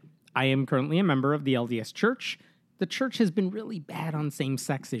said, I am currently a member of the LDS Church. The church has been really bad on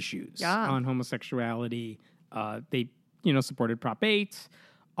same-sex issues, on homosexuality. They, supported Prop 8,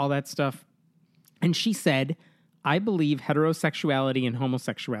 all that stuff. And she said, I believe heterosexuality and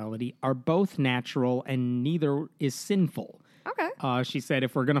homosexuality are both natural and neither is sinful. Okay. She said,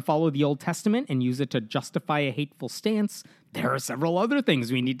 if we're going to follow the Old Testament and use it to justify a hateful stance, there are several other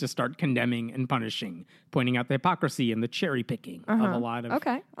things we need to start condemning and punishing, pointing out the hypocrisy and the cherry picking of a lot of All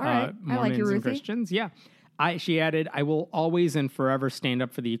right. I Mormons like you, and Ruthie. Christians. Yeah. She added, I will always and forever stand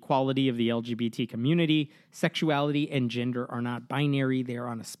up for the equality of the LGBT community. Sexuality and gender are not binary. They are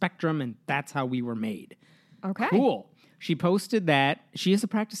on a spectrum, and that's how we were made. Okay. Cool. She posted that. She is a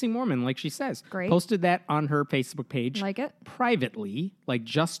practicing Mormon, like she says. Great. Posted that on her Facebook page. Like it. Privately, like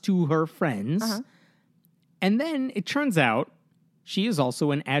just to her friends. And then it turns out she is also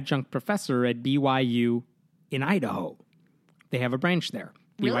an adjunct professor at BYU in Idaho. They have a branch there.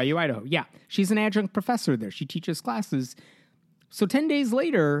 Really? BYU, Idaho. Yeah. She's an adjunct professor there. She teaches classes. So 10 days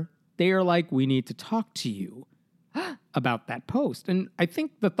later, they are like, we need to talk to you about that post. And I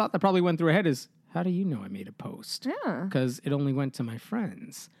think the thought that probably went through her head is, how do you know I made a post? Yeah. Because it only went to my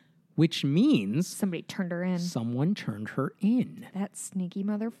friends, which means Somebody turned her in. someone turned her in That sneaky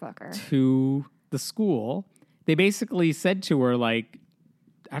motherfucker. to the school. They basically said to her, like,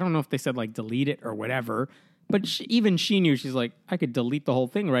 I don't know if they said, like, delete it or whatever, but even she knew. She's like, I could delete the whole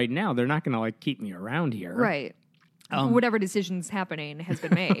thing right now. They're not going to, like, keep me around here. Right. Whatever decision's happening has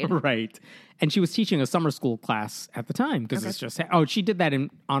been made. Right. And she was teaching a summer school class at the time because it's just, she did that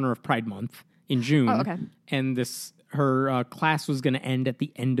in honor of Pride Month in June. Oh, okay. And her class was going to end at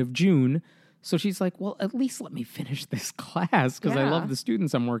the end of June. So she's like, well, at least let me finish this class because I love the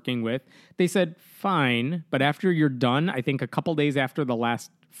students I'm working with. They said, fine. But after you're done, I think a couple days after the last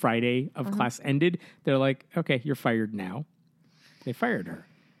Friday of class ended, they're like, okay, you're fired now. They fired her.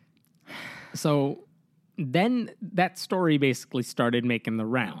 So then that story basically started making the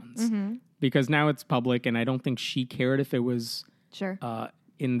rounds because now it's public and I don't think she cared if it was Sure.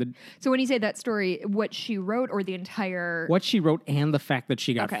 So when you say that story, what she wrote or the entire... What she wrote and the fact that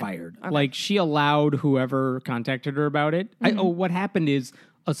she got fired. Like, she allowed whoever contacted her about it. What happened is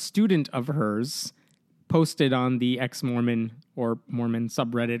a student of hers posted on the ex-Mormon or Mormon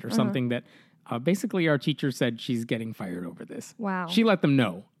subreddit or something that basically our teacher said she's getting fired over this. Wow. She let them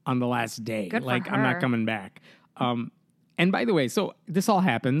know on the last day. Good for I'm not her. coming back. And by the way, so this all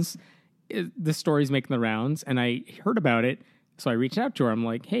happens. This story's making the rounds, and I heard about it. So I reached out to her. I'm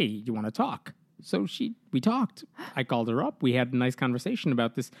like, hey, you want to talk? So we talked. I called her up. We had a nice conversation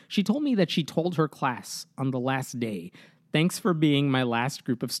about this. She told me that she told her class on the last day, thanks for being my last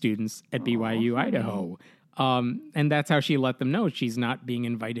group of students at BYU, Idaho. And that's how she let them know she's not being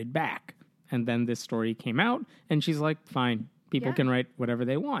invited back. And then this story came out, and she's like, fine, people can write whatever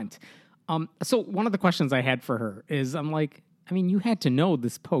they want. So one of the questions I had for her is, I'm like, I mean, you had to know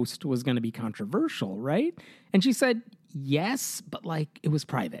this post was going to be controversial, right? And she said, yes, but like it was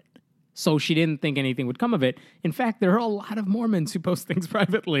private. So she didn't think anything would come of it. In fact, there are a lot of Mormons who post things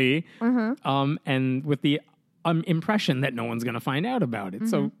privately, and with the impression that no one's going to find out about it.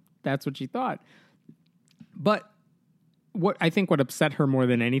 So that's what she thought. But what upset her more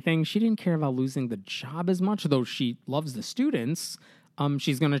than anything, she didn't care about losing the job as much, though she loves the students.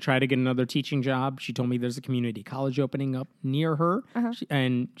 She's going to try to get another teaching job. She told me there's a community college opening up near her,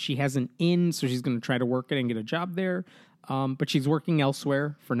 and she has an in, so she's going to try to work it and get a job there. But she's working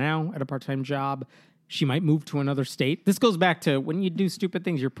elsewhere for now at a part-time job. She might move to another state. This goes back to when you do stupid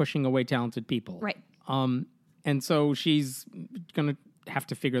things, you're pushing away talented people. Right. And so she's going to have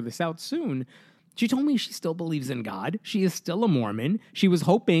to figure this out soon. She told me she still believes in God. She is still a Mormon. She was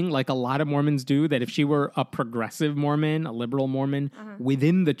hoping, like a lot of Mormons do, that if she were a progressive Mormon, a liberal Mormon,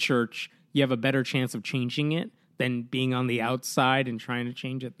 within the church, you have a better chance of changing it than being on the outside and trying to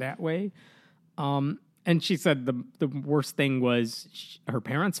change it that way. And she said the worst thing was her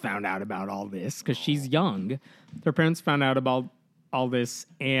parents found out about all this because she's young. Her parents found out about all this,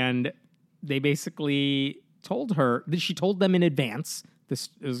 and they basically told her, she told them in advance, this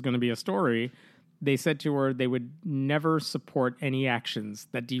is going to be a story. They said to her they would never support any actions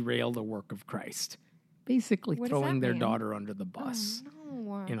that derail the work of Christ. Basically throwing their daughter under the bus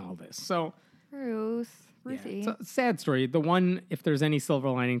in all this. So, Ruthie. yeah, it's a sad story. The one, if there's any silver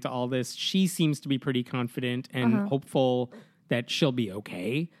lining to all this, she seems to be pretty confident and hopeful that she'll be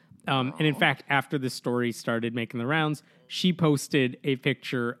okay. And in fact, after this story started making the rounds, she posted a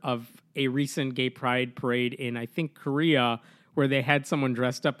picture of a recent gay pride parade in, I think, Korea, where they had someone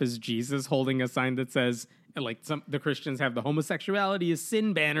dressed up as Jesus holding a sign that says, like, the Christians have the homosexuality is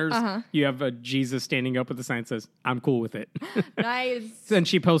sin banners. You have a Jesus standing up with a sign that says, I'm cool with it. Nice. And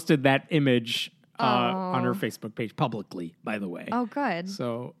she posted that image on her Facebook page publicly, by the way. Oh, good.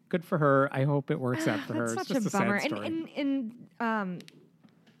 So good for her. I hope it works out for her. That's It's such just a bummer. sad story. And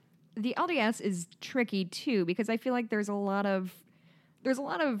the LDS is tricky too, because I feel like there's a lot of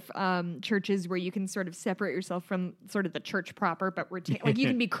churches where you can sort of separate yourself from sort of the church proper, but like you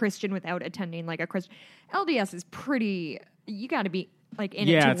can be Christian without attending like a Christian. LDS is pretty. You got to be like in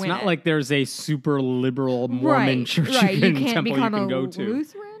it to win. Yeah, it's not like there's a super liberal Mormon church you can't become a go to.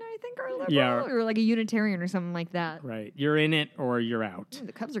 Lutheran, I think, or liberal, or like a Unitarian or something like that. Right, you're in it or you're out. Ooh,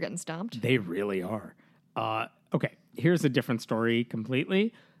 the Cubs are getting stomped. They really are. Okay, here's a different story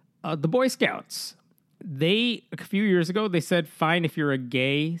completely. The Boy Scouts. A few years ago, they said, fine, if you're a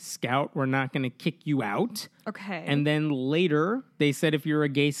gay scout, we're not going to kick you out. Okay. And then later, they said, if you're a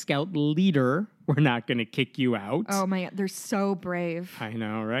gay scout leader, we're not going to kick you out. Oh my God, they're so brave. I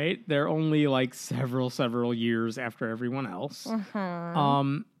know, right? They're only like several years after everyone else.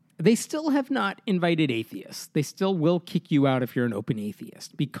 They still have not invited atheists. They still will kick you out if you're an open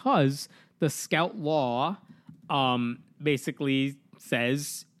atheist, because the scout law basically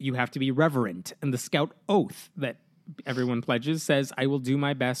says you have to be reverent. And the scout oath that everyone pledges says, I will do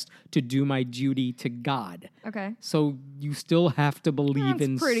my best to do my duty to God. Okay. So you still have to believe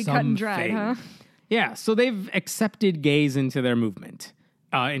in pretty something. Cut and dried, huh? Yeah, so they've accepted gays into their movement,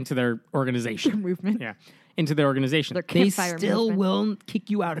 into their organization. Movement. Yeah, into their organization. Their they campfire still movement. will kick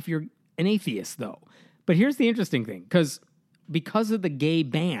you out if you're an atheist, though. But here's the interesting thing, because of the gay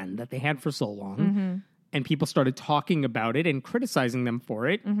ban that they had for so long, and people started talking about it and criticizing them for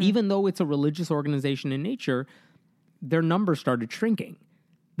it, even though it's a religious organization in nature, their numbers started shrinking.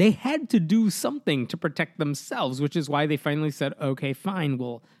 They had to do something to protect themselves, which is why they finally said, okay, fine,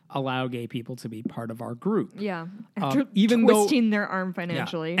 we'll allow gay people to be part of our group. Yeah. Even twisting their arm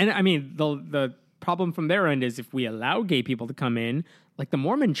financially. Yeah. And I mean, the problem from their end is if we allow gay people to come in, like the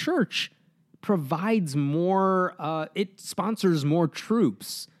Mormon church provides more, it sponsors more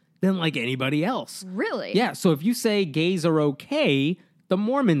troops than like anybody else. Really? Yeah. So if you say gays are okay, the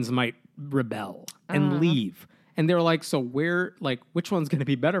Mormons might rebel and leave. And they're like, so which one's going to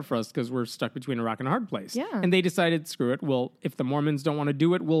be better for us? Because we're stuck between a rock and a hard place. Yeah. And they decided, screw it. Well, if the Mormons don't want to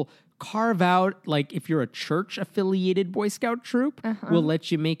do it, we'll carve out, like, if you're a church-affiliated Boy Scout troop, we'll let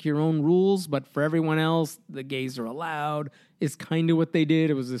you make your own rules. But for everyone else, the gays are allowed, is kind of what they did.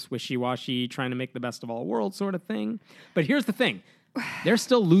 It was this wishy-washy, trying to make the best of all worlds sort of thing. But here's the thing. They're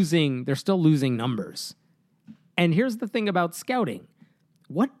still losing numbers. And here's the thing about scouting.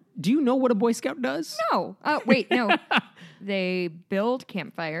 Do you know what a Boy Scout does? No. Wait, no. They build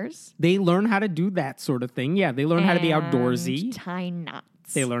campfires. They learn how to do that sort of thing. Yeah, they learn how to be outdoorsy. Tie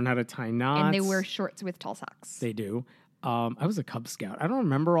knots. They learn how to tie knots. And they wear shorts with tall socks. They do. I was a Cub Scout. I don't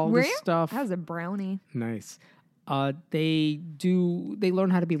remember all this stuff. I was a brownie. Nice. They learn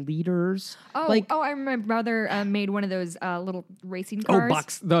how to be leaders. Oh, I remember my brother made one of those little racing Oh,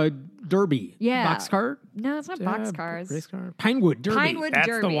 cars. the Derby. Yeah. Boxcar? No, it's not boxcars. Race car. Pinewood Derby. Pinewood That's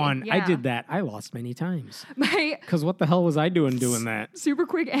Derby, the one. I yeah. did that. I lost many times. My Because what the hell was I doing that? super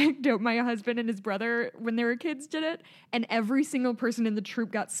quick anecdote, my husband and his brother, when they were kids, did it, and every single person in the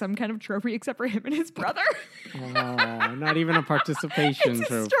troop got some kind of trophy except for him and his brother. Oh, not even a participation It's a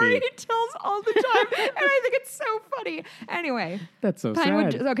trophy. story he tells all the time, and I think it's so funny. Anyway. That's so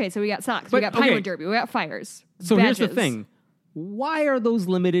Pinewood, sad. okay, so we got socks, But, we got Pinewood okay. Derby, we got fires. So here's the badges. thing. Why are those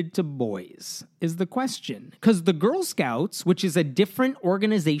limited to boys is the question. Because the Girl Scouts, which is a different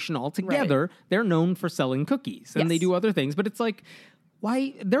organization altogether, they're known for selling cookies. And they Yes. do other things. But it's like,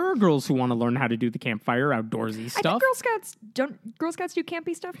 why? There are girls who want to learn how to do the campfire, outdoorsy I stuff. think Girl Scouts do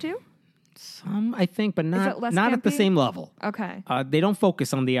campy stuff too? Some, I think, but it not less at the campy? same level. Okay. They don't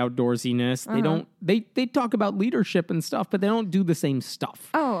focus on the outdoorsiness. They don't. They talk about leadership and stuff, but they don't do the same stuff.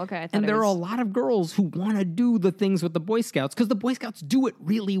 Oh, okay. I thought And it there are a was- lot of girls who want to do the things with the Boy Scouts because the Boy Scouts do it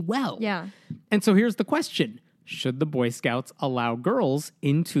really well. Yeah. And so here's the question. Should the Boy Scouts allow girls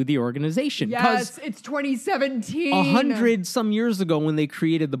into the organization? Yes, it's 2017. 100 some years ago when they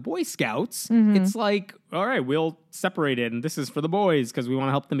created the Boy Scouts, it's like, all right, we'll separate it, and this is for the boys because we want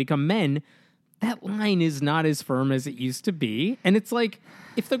to help them become men. That line is not as firm as it used to be. And it's like,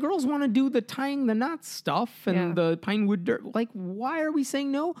 if the girls want to do the tying the knots stuff and the Pinewood Dirt, like, why are we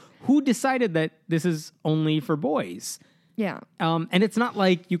saying no? Who decided that this is only for boys? Yeah. And it's not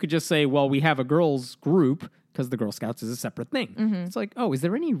like you could just say, well, we have a girls group because the Girl Scouts is a separate thing. It's like, oh, is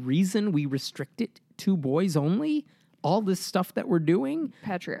there any reason we restrict it to boys only? All this stuff that we're doing?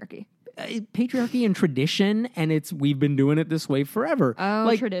 Patriarchy. Patriarchy and tradition, and we've been doing it this way forever.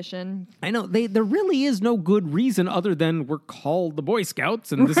 Oh, tradition. I know there really is no good reason other than we're called the Boy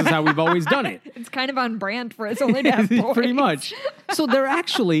Scouts, and this is how we've always done it. It's kind of on brand for us only to have boys. Pretty much. So they're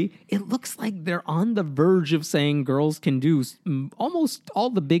actually, it looks like they're on the verge of saying girls can do almost all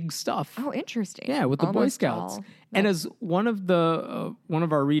the big stuff. Oh, interesting. Yeah, with the Boy Almost Scouts. all. And as one of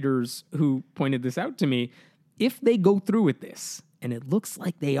our readers who pointed this out to me, if they go through with this, and it looks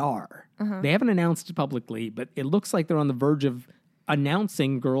like they are, they haven't announced it publicly, but it looks like they're on the verge of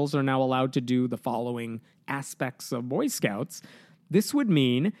announcing girls are now allowed to do the following aspects of Boy Scouts. This would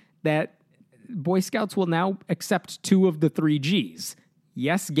mean that Boy Scouts will now accept 2 of the 3 Gs.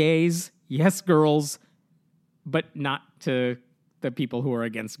 Yes, gays. Yes, girls. But not to the people who are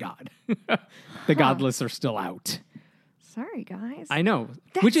against God. The godless are still out. Sorry, guys. I know.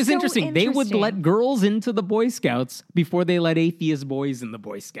 That's Which is so interesting. They would interesting. let girls into the Boy Scouts before they let atheist boys in the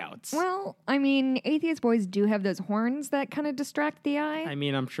Boy Scouts. Well, I mean, atheist boys do have those horns that kind of distract the eye. I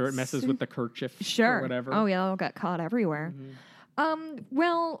mean, I'm sure it messes with the kerchief Sure. or whatever. Oh, yeah, they'll get caught everywhere.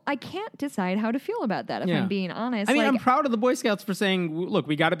 Well, I can't decide how to feel about that, if Yeah. I'm being honest. I mean, Like, I'm proud of the Boy Scouts for saying, look,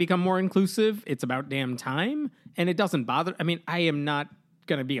 we got to become more inclusive. It's about damn time. And it doesn't bother. I mean, I am not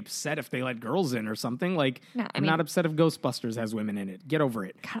going to be upset if they let girls in or something. Like, No, I I'm mean- not upset if Ghostbusters has women in it. Get over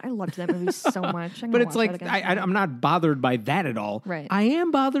it. God, I loved that movie so much. But it's like, I'm not bothered by that at all. Right. I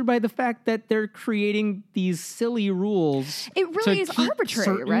am bothered by the fact that they're creating these silly rules. It really to is keep arbitrary,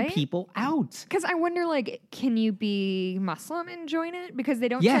 certain right? people out. Because I wonder, like, can you be Muslim and join it? Because they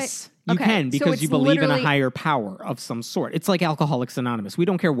don't Yes, say... you Okay, can so because it's you believe in a literally- higher power of some sort. It's like Alcoholics Anonymous. We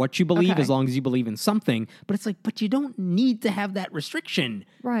don't care what you believe Okay. as long as you believe in something. But it's like, but you don't need to have that restriction.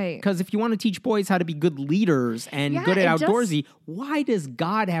 Right. Because if you want to teach boys how to be good leaders and Yeah, good at it does- outdoorsy, why does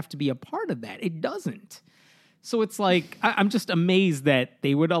God have to be a part of that? It doesn't. So it's like, I'm just amazed that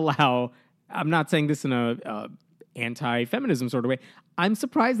they would allow, I'm not saying this in a anti-feminism sort of way. I'm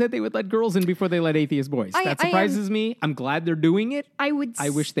surprised that they would let girls in before they let atheist boys. I That am- surprises me. I'm glad they're doing it. I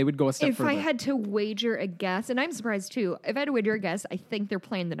wish they would go a step If further. I had to wager a guess, and I'm surprised too, if I had to wager a guess, I think they're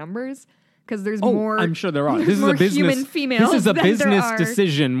playing the numbers because there's more. I'm sure there are. there's This is more a business. human females. This is a than there business are-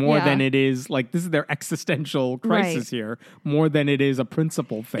 decision more Yeah. than it is like this is their existential crisis Right. here more than it is a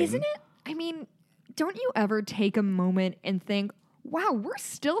principle thing. Isn't it? I mean, don't you ever take a moment and think, wow, we're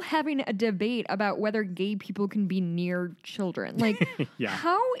still having a debate about whether gay people can be near children. Like, Yeah.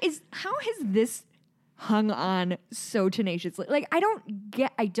 how has this hung on so tenaciously? Like, I don't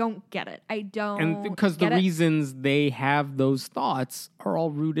get it. I don't. And because the get it. reasons they have those thoughts are all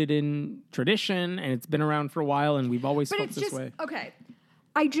rooted in tradition and it's been around for a while and we've always But felt it's this just way. okay.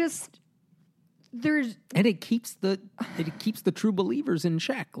 There's And it keeps the true believers in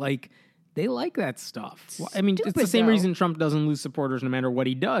check. Like they like that stuff. Well, I mean, it's the Stupid, same though. reason Trump doesn't lose supporters no matter what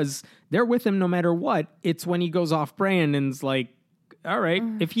he does. They're with him no matter what. It's when he goes off brand and's like, all right,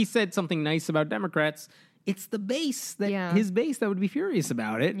 if he said something nice about Democrats, it's the base that Yeah. his base that would be furious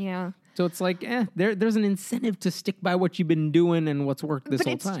about it. yeah. So it's like, there's an incentive to stick by what you've been doing and what's worked this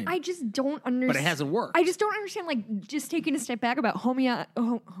whole time. I just don't understand. But it hasn't worked. I just don't understand, like, just taking a step back about homophobia.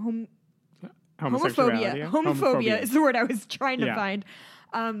 Homosexuality. Homophobia is the word I was trying to find.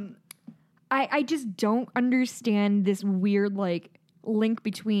 I just don't understand this weird, like, link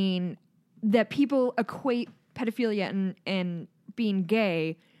between that people equate pedophilia and being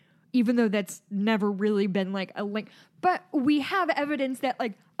gay, even though that's never really been, like, a link. But we have evidence that,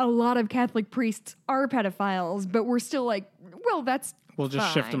 like, a lot of Catholic priests are pedophiles, but we're still like, well, that's We'll just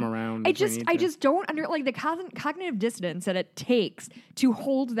fine. shift them around. I just don't like the cognitive dissonance that it takes to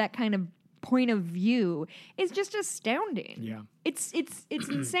hold that kind of point of view is just astounding. Yeah. It's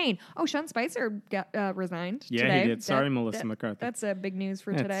insane. Oh, Sean Spicer got resigned Yeah, today. he did. Sorry, Melissa McCarthy. That's big news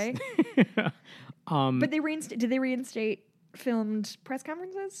for today. But did they reinstate filmed press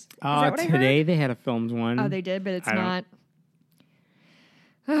conferences? Is that what I heard? Today they had a filmed one. Oh, they did, but it's not.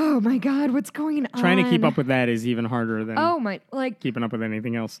 Oh my God, what's going on? Trying to keep up with that is even harder than keeping up with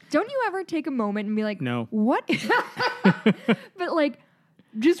anything else. Don't you ever take a moment and be like, no, what? But like,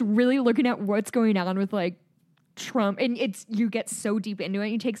 just really looking at what's going on with like Trump, and you get so deep into it,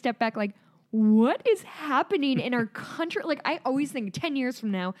 and you take a step back, like, what is happening in our country? Like, I always think 10 years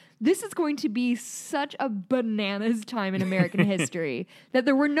from now, this is going to be such a bananas time in American history that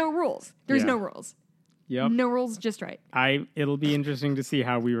there were no rules. There's no rules. Yep. No rules, just right. It'll be interesting to see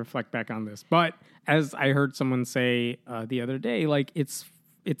how we reflect back on this. But as I heard someone say the other day, like, it's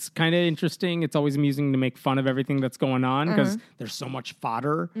kind of interesting. It's always amusing to make fun of everything that's going on because there's so much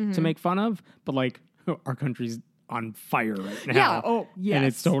fodder to make fun of. But like, our country's on fire right now. Yeah. Oh, yes. And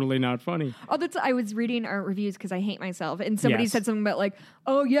it's totally not funny. Oh, I was reading our reviews because I hate myself, and somebody said something about like,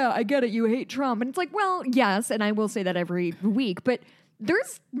 oh yeah, I get it, you hate Trump, and it's like, well, yes, and I will say that every week, but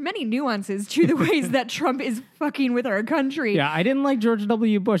there's many nuances to the ways that Trump is fucking with our country. Yeah, I didn't like George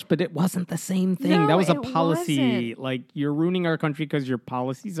W. Bush, but it wasn't the same thing. No, that was a it policy. wasn't. Like, you're ruining our country because your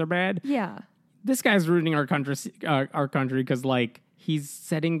policies are bad. Yeah. This guy's ruining our country because, like, he's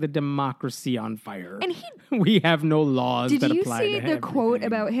setting the democracy on fire. And we have no laws that apply to Did you see the everything. quote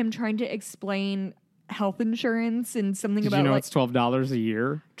about him trying to explain health insurance and something Did about you know like it's $12 a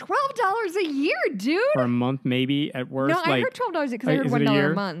year? $12 a year, dude? Or a month, maybe, at worst? No, I heard $12 because I heard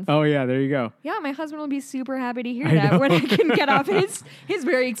 $1 a month. Oh, yeah, there you go. Yeah, my husband will be super happy to hear that when I can get off his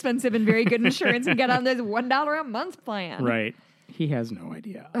very expensive and very good insurance and get on this $1 a month plan. Right. He has no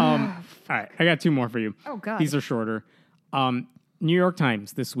idea. All right, I got two more for you. Oh, God. These are shorter. New York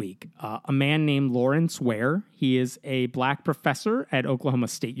Times this week. A man named Lawrence Ware. He is a black professor at Oklahoma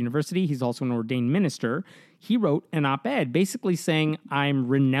State University. He's also an ordained minister. He wrote an op-ed basically saying, I'm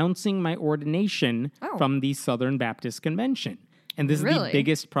renouncing my ordination from the Southern Baptist Convention. And this is the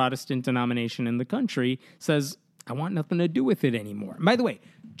biggest Protestant denomination in the country. Says, I want nothing to do with it anymore. And by the way,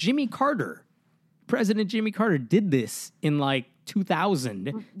 President Jimmy Carter did this in like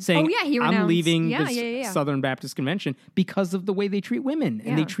 2000, saying, I'm leaving this Southern Baptist Convention because of the way they treat women.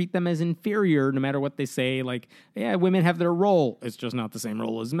 And they treat them as inferior no matter what they say. Like, yeah, women have their role. It's just not the same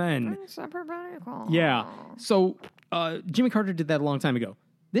role as men. Yeah. So Jimmy Carter did that a long time ago.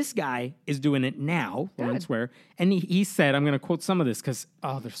 This guy is doing it now, Lawrence Ware. And he said, I'm going to quote some of this because,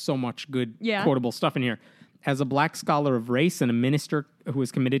 there's so much good quotable stuff in here. As a black scholar of race and a minister who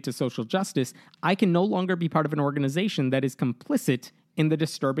is committed to social justice, I can no longer be part of an organization that is complicit in the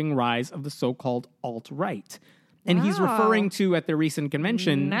disturbing rise of the so-called alt-right. And he's referring to, at the recent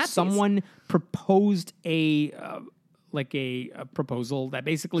convention, Nazis. Someone proposed a proposal that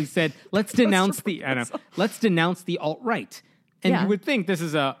basically said, let's denounce the alt-right. And you would think this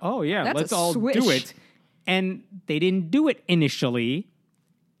is let's all do it. And they didn't do it initially.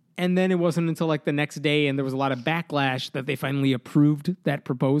 And then it wasn't until like the next day, and there was a lot of backlash, that they finally approved that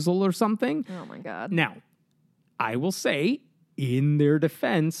proposal or something. Oh, my God. Now, I will say, in their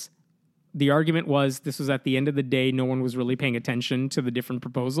defense, the argument was this was at the end of the day, no one was really paying attention to the different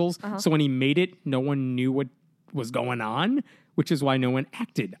proposals. So when he made it, no one knew what was going on, which is why no one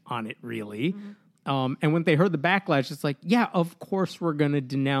acted on it, really. And when they heard the backlash, it's like, yeah, of course we're going to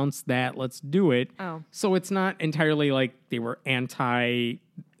denounce that. Let's do it. So it's not entirely like they were anti...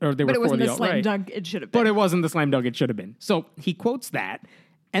 Or they were it wasn't for the slam dunk it should have been. But it wasn't the slam dunk it should have been. So he quotes that.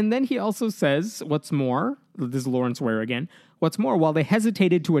 And then he also says, what's more, this is Lawrence Ware again, what's more, while they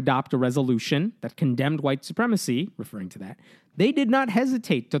hesitated to adopt a resolution that condemned white supremacy, referring to that, they did not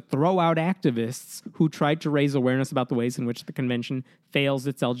hesitate to throw out activists who tried to raise awareness about the ways in which the convention fails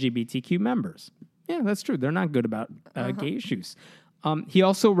its LGBTQ members. Yeah, that's true. They're not good about gay issues. He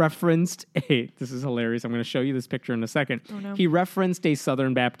also referenced this is hilarious. I'm going to show you this picture in a second. Oh, no. He referenced a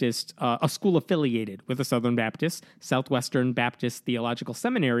Southern Baptist, a school affiliated with a Southern Baptist, Southwestern Baptist Theological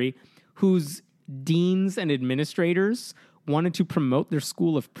Seminary, whose deans and administrators wanted to promote their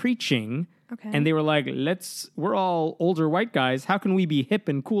school of preaching. Okay. And they were like, we're all older white guys. How can we be hip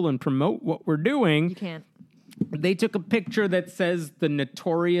and cool and promote what we're doing? You can't. They took a picture that says the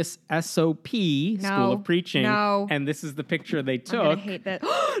notorious SOP, School of Preaching. No. And this is the picture they took. I hate that.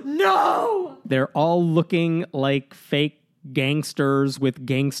 No! They're all looking like fake gangsters with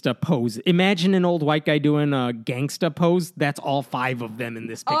gangsta pose. Imagine an old white guy doing a gangsta pose. That's all 5 of them in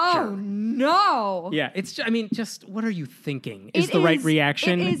this picture. Oh, no. Yeah, just what are you thinking? Is the right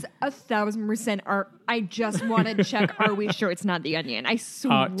reaction? It is 1,000% art. I just want to check, are we sure it's not The Onion? I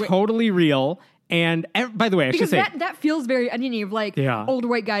swear. Totally real. And by the way, I should say that feels very oniony of like old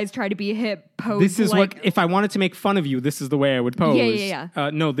white guys try to be hip, pose. This is like, what, if I wanted to make fun of you, this is the way I would pose. Yeah.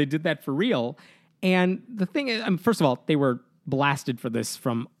 No, they did that for real. And the thing is, first of all, they were blasted for this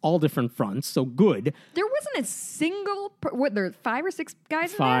from all different fronts, so good. There wasn't a single, there are 5 or 6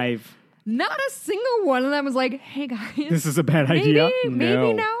 guys 5. in there? Not a single one of them was like, hey guys. This is a bad idea.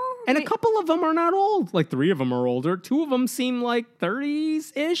 Maybe no. And a couple of them are not old. Like 3 of them are older. 2 of them seem like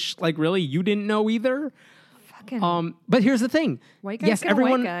 30s-ish. Like really, you didn't know either. Fucking but here's the thing. White guys yes, get a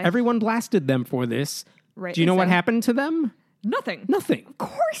white guy. everyone blasted them for this. Right. Do you know what happened to them? Nothing. Nothing. Of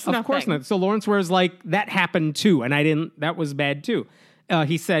course nothing. Of course not. So Lawrence was like, that happened too. And that was bad too.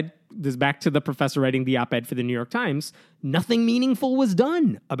 He said, this is back to the professor writing the op-ed for the New York Times, nothing meaningful was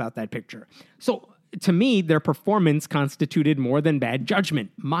done about that picture. So to me, their performance constituted more than bad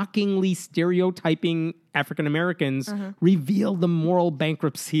judgment. Mockingly stereotyping African Americans reveal the moral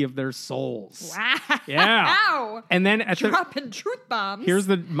bankruptcy of their souls. Wow. Yeah. And then dropping truth bombs. Here's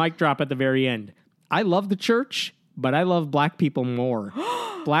the mic drop at the very end. I love the church, but I love black people more.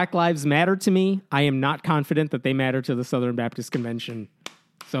 Black lives matter to me. I am not confident that they matter to the Southern Baptist Convention.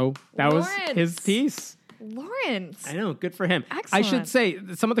 So that was his piece. Lawrence. I know, good for him. Excellent. I should say,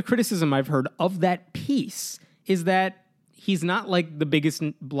 some of the criticism I've heard of that piece is that he's not like the biggest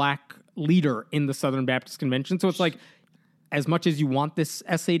black leader in the Southern Baptist Convention. So it's like, as much as you want this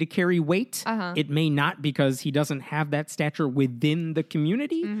essay to carry weight, it may not because he doesn't have that stature within the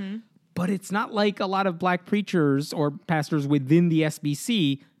community. Mm-hmm. But it's not like a lot of black preachers or pastors within the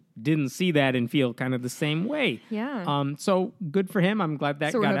SBC didn't see that and feel kind of the same way. Yeah. So good for him. I'm glad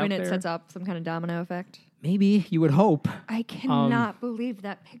that got out there. So we're hoping it sets up some kind of domino effect? Maybe. You would hope. I cannot believe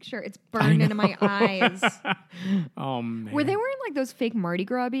that picture. It's burned into my eyes. Oh, man. Were they wearing like those fake Mardi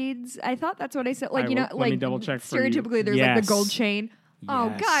Gras beads? I thought that's what I said. Like, let me double check for you. Stereotypically, there's like the gold chain. Yes.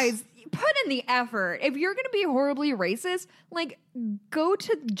 Oh, guys, put in the effort. If you're going to be horribly racist, like, go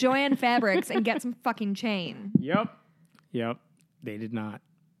to Joanne Fabrics and get some fucking chain. Yep. They did not.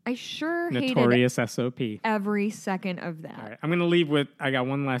 I sure Notorious hated SOP. every second of that. All right, I'm going to leave with, I got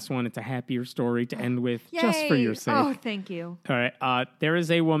one last one. It's a happier story to end with, Yay. just for your sake. Oh, thank you. All right. There is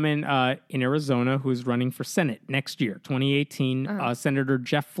a woman in Arizona who's running for Senate next year, 2018. Senator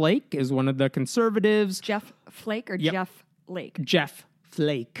Jeff Flake is one of the conservatives. Jeff Flake or Jeff Lake? Jeff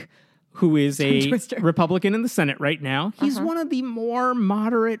Flake, who is a Republican in the Senate right now. He's one of the more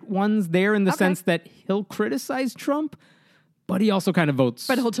moderate ones there in the sense that he'll criticize Trump, but he also kind of votes.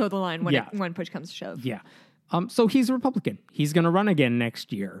 But he'll toe the line when push comes to shove. Yeah. So he's a Republican. He's going to run again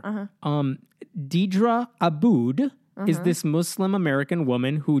next year. Deidre Aboud is this Muslim American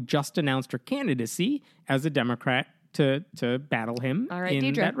woman who just announced her candidacy as a Democrat to battle him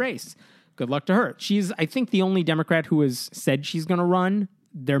in that race. Good luck to her. She's, I think, the only Democrat who has said she's going to run.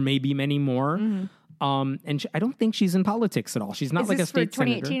 There may be many more. And I don't think she's in politics at all. She's not like a state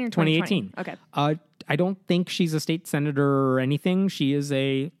senator. 2018 or 2018? Okay. I don't think she's a state senator or anything. She is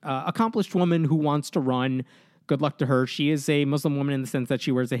a accomplished woman who wants to run. Good luck to her. She is a Muslim woman in the sense that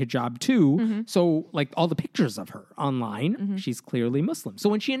she wears a hijab too. So like all the pictures of her online, she's clearly Muslim. So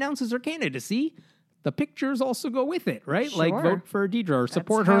when she announces her candidacy, the pictures also go with it, right? Sure. Like vote for Deidre or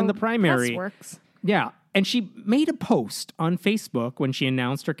support her in the primary. Press works. Yeah. And she made a post on Facebook when she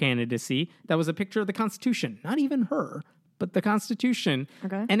announced her candidacy that was a picture of the Constitution. Not even her, but the Constitution.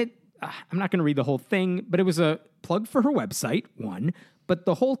 Okay. And I'm not going to read the whole thing, but it was a plug for her website, one. But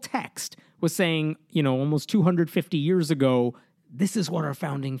the whole text was saying, almost 250 years ago, this is what our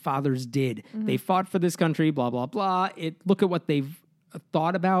founding fathers did. They fought for this country, blah, blah, blah. Look at what they've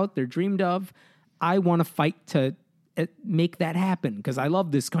thought about, they're dreamed of. I want to fight to make that happen because I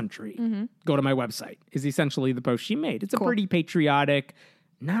love this country. Go to my website is essentially the post she made. It's a pretty patriotic,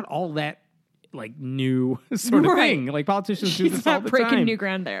 not all that like new sort of thing. Like politicians do this all the time. She's not breaking new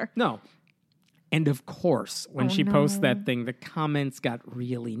ground there. No. And of course, when she posts that thing, the comments got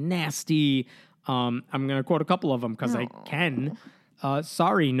really nasty. I'm going to quote a couple of them because I can.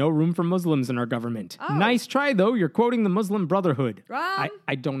 Sorry, no room for Muslims in our government. Nice try, though. You're quoting the Muslim Brotherhood. Wrong.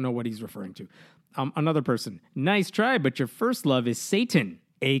 I don't know what he's referring to. Another person. Nice try, but your first love is Satan,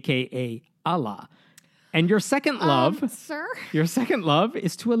 a.k.a. Allah. And your second love... Sir? Your second love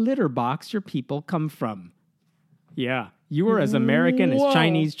is to a litter box your people come from. Yeah, you are as American as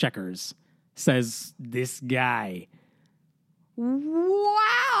Chinese checkers, says this guy.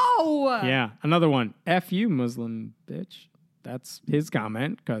 Wow! Yeah, another one. F you, Muslim bitch. That's his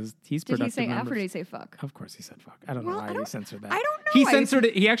comment because he's Did he productive say F members. or did he say fuck? Of course he said fuck. I don't know why he censored that. I don't know. He censored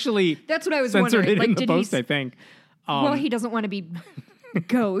it. He actually That's what I was censored wondering. it in Like, the did post, he I think. Well, he doesn't want to be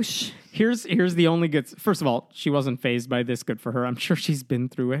gauche. Here's the only good... First of all, she wasn't fazed by this. Good for her. I'm sure she's been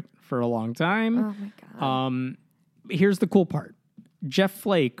through it for a long time. Oh, my God. Here's the cool part. Jeff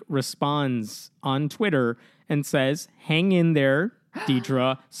Flake responds on Twitter and says, hang in there,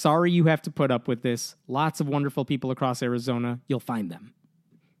 Deidre. Sorry you have to put up with this. Lots of wonderful people across Arizona. You'll find them.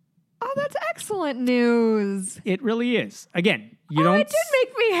 Oh, that's excellent news. It really is. Again, you don't... It did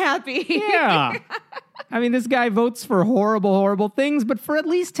make me happy. Yeah. I mean, this guy votes for horrible, horrible things, but for at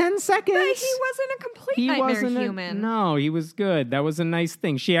least 10 seconds. But he wasn't a complete nightmare human. No, he was good. That was a nice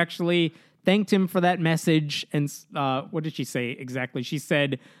thing. She actually thanked him for that message. And what did she say exactly? She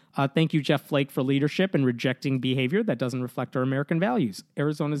said, thank you, Jeff Flake, for leadership and rejecting behavior that doesn't reflect our American values.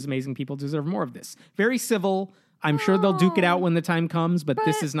 Arizona's amazing people deserve more of this. Very civil. I'm sure they'll duke it out when the time comes, but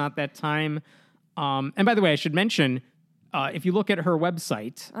this is not that time. And by the way, I should mention, if you look at her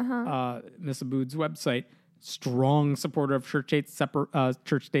website, Miss Aboud's website, strong supporter of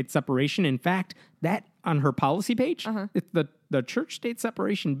church-state separation. In fact, that on her policy page, the church-state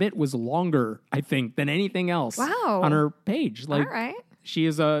separation bit was longer, I think, than anything else on her page. Like, all right. She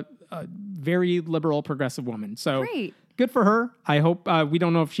is a very liberal, progressive woman. So Great. Good for her. I hope we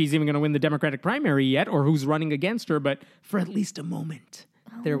don't know if she's even going to win the Democratic primary yet or who's running against her, but for at least a moment,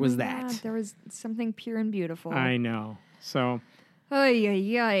 there was that. God, there was something pure and beautiful. I know. So... Ay,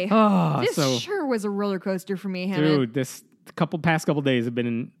 ay, ay. This so, sure was a roller coaster for me, Hammond. dude, this past couple days have been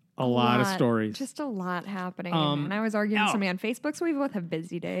in a lot of stories. Just a lot happening. And I was arguing with somebody on Facebook, so we both have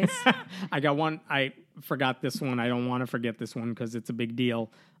busy days. I got one. I forgot this one. I don't want to forget this one because it's a big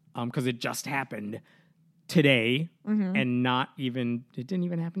deal. Because it just happened today and it didn't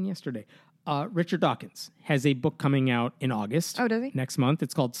even happen yesterday. Richard Dawkins has a book coming out in August. Oh, does he? Next month.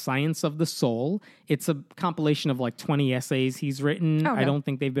 It's called Science of the Soul. It's a compilation of like 20 essays he's written. Oh, no. I don't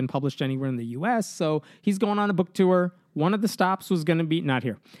think they've been published anywhere in the U.S., so he's going on a book tour. One of the stops was going to be, not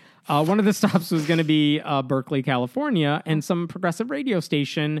here. One of the stops was going to be Berkeley, California, and some progressive radio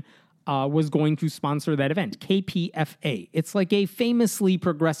station was going to sponsor that event, KPFA. It's like a famously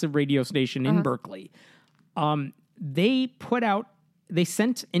progressive radio station in Berkeley. They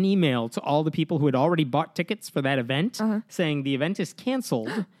sent an email to all the people who had already bought tickets for that event saying the event is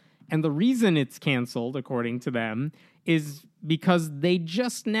canceled. And the reason it's canceled, according to them, is because they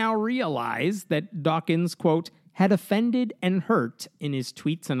just now realized that Dawkins, quote, had offended and hurt in his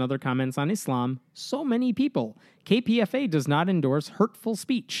tweets and other comments on Islam so many people. KPFA does not endorse hurtful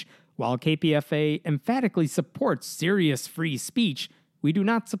speech. While KPFA emphatically supports serious free speech, we do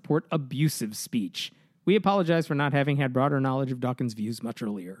not support abusive speech. We apologize for not having had broader knowledge of Dawkins' views much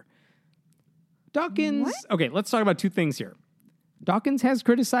earlier. Dawkins... Okay, let's talk about two things here. Dawkins has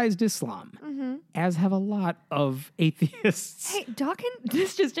criticized Islam, as have a lot of atheists. Hey,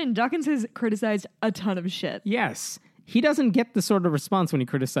 Dawkins has criticized a ton of shit. Yes. He doesn't get the sort of response when he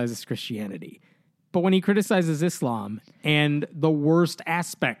criticizes Christianity. But when he criticizes Islam and the worst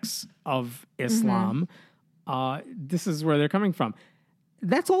aspects of Islam, this is where they're coming from.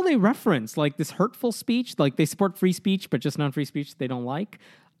 That's all they reference, like this hurtful speech. Like they support free speech, but just non-free speech they don't like.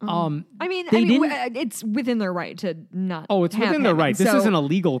 It's within their right to not. Oh, it's have within their him, right. This so- isn't a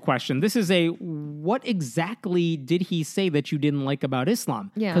legal question. This is what exactly did he say that you didn't like about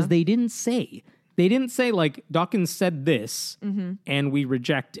Islam? Yeah. Because they didn't say. They didn't say, like, Dawkins said this, and we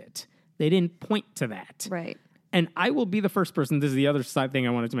reject it. They didn't point to that. Right. And I will be the first person, this is the other side thing I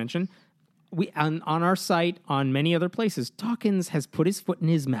wanted to mention. We on our site, on many other places, Dawkins has put his foot in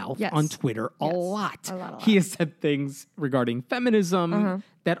his mouth on Twitter a lot. A lot. He has said things regarding feminism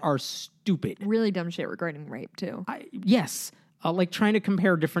that are stupid. Really dumb shit regarding rape, too. Yes. Like trying to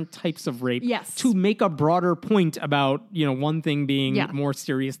compare different types of rape to make a broader point about, one thing being more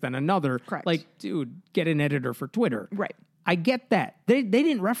serious than another. Correct. Like, dude, get an editor for Twitter. Right. I get that. They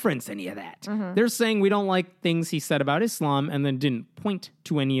didn't reference any of that. They're saying we don't like things he said about Islam and then didn't point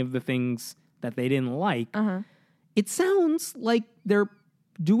to any of the things that they didn't like. It sounds like they're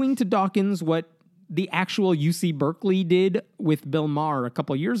doing to Dawkins what the actual UC Berkeley did with Bill Maher a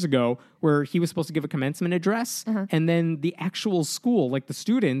couple of years ago, where he was supposed to give a commencement address, and then the actual school, like the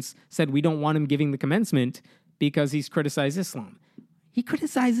students, said, we don't want him giving the commencement because he's criticized Islam.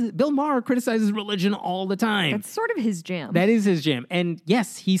 Bill Maher criticizes religion all the time. That's sort of his jam. That is his jam. And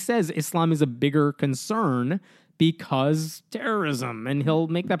yes, he says Islam is a bigger concern because terrorism, and he'll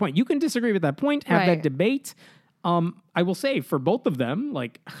make that point. You can disagree with that point, have that debate. I will say for both of them,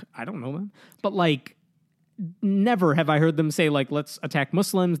 like, I don't know them, but like, never have I heard them say, like, let's attack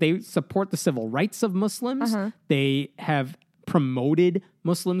Muslims. They support the civil rights of Muslims. They have promoted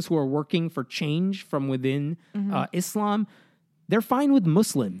Muslims who are working for change from within Islam. They're fine with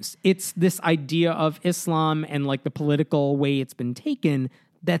Muslims. It's this idea of Islam and like the political way it's been taken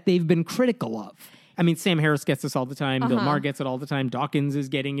that they've been critical of. I mean, Sam Harris gets this all the time. Bill Maher gets it all the time. Dawkins is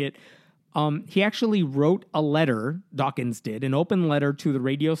getting it. He actually wrote a letter, Dawkins did, an open letter to the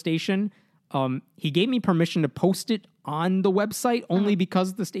radio station. He gave me permission to post it on the website only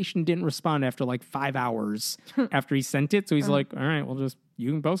because the station didn't respond after like 5 hours after he sent it. So he's like, all right, well,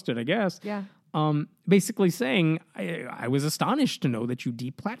 you can post it, I guess. Yeah. Basically saying, I was astonished to know that you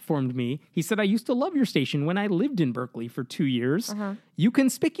deplatformed me. He said, I used to love your station when I lived in Berkeley for 2 years. You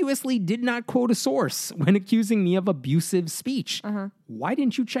conspicuously did not quote a source when accusing me of abusive speech. Why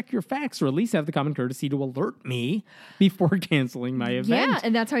didn't you check your facts or at least have the common courtesy to alert me before canceling my event? Yeah,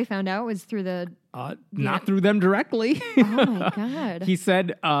 and that's how he found out, was through the... Not through them directly. Oh, my God. He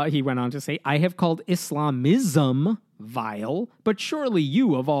said, he went on to say, I have called Islamism vile, but surely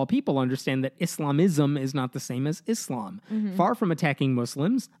you, of all people, understand that Islamism is not the same as Islam. Far from attacking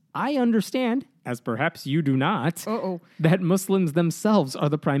Muslims, I understand, as perhaps you do not, that Muslims themselves are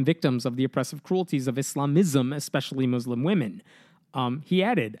the prime victims of the oppressive cruelties of Islamism, especially Muslim women. He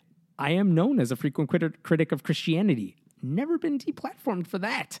added, I am known as a frequent critic of Christianity. Never been deplatformed for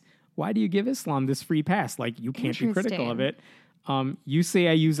that. Why do you give Islam this free pass? Like, you can't be critical of it. You say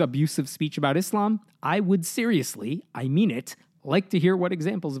I use abusive speech about Islam. I would seriously, I mean it, like to hear what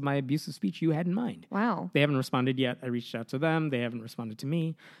examples of my abusive speech you had in mind. Wow. They haven't responded yet. I reached out to them. They haven't responded to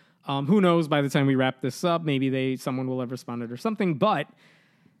me. Who knows, by the time we wrap this up, maybe someone will have responded or something. But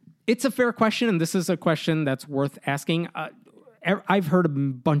it's a fair question, and this is a question that's worth asking. I've heard a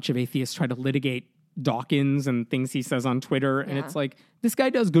bunch of atheists try to litigate Dawkins and things he says on Twitter. And it's like, this guy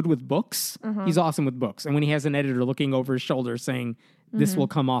does good with books. He's awesome with books. And when he has an editor looking over his shoulder saying, this will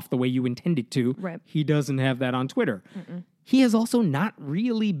come off the way you intend it to, he doesn't have that on Twitter. He has also not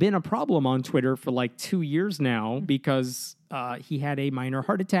really been a problem on Twitter for like 2 years now because he had a minor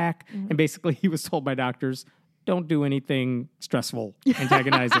heart attack. And basically he was told by doctors, don't do anything stressful,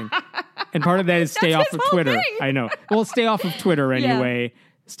 antagonizing. And part of that is stay off of Twitter. Thing. I know. Well, stay off of Twitter anyway.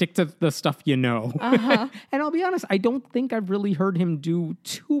 Stick to the stuff you know. And I'll be honest, I don't think I've really heard him do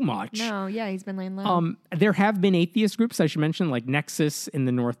too much. No, yeah, he's been laying low. There have been atheist groups, I should mention, like Nexus in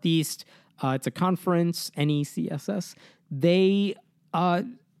the Northeast. It's a conference, NECSS. They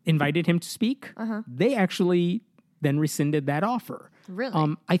invited him to speak. They actually then rescinded that offer.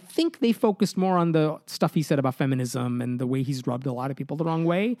 Really? I think they focused more on the stuff he said about feminism and the way he's rubbed a lot of people the wrong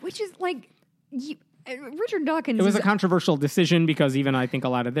way. Which is like... Richard Dawkins. It was a controversial decision because even I think a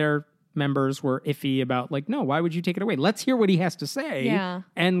lot of their members were iffy about like, no, why would you take it away? Let's hear what he has to say. Yeah.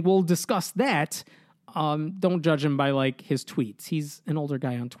 And we'll discuss that. Don't judge him by like his tweets. He's an older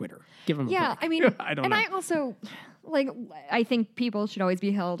guy on Twitter. Give him a break. I mean, I don't know. I also I think people should always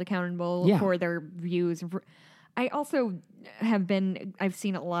be held accountable for their views. I also I've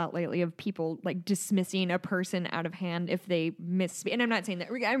seen a lot lately of people like dismissing a person out of hand if they misspeak. And I'm not saying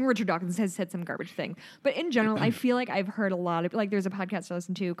that. Richard Dawkins has said some garbage thing. But in general, I feel like I've heard a lot of, like, there's a podcast I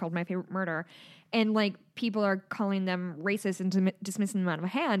listen to called My Favorite Murder. And like people are calling them racist and dismissing them out of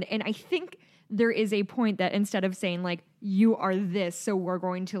hand. And I think there is a point that instead of saying like, you are this, so we're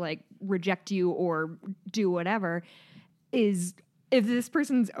going to like reject you or do whatever, is if this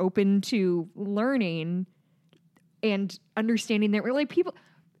person's open to learning and understanding that we're like people,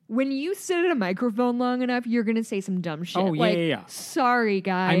 when you sit at a microphone long enough, you're going to say some dumb shit. Oh, yeah, yeah. Sorry,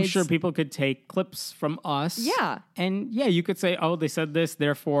 guys. I'm sure people could take clips from us. Yeah. And yeah, you could say, oh, they said this,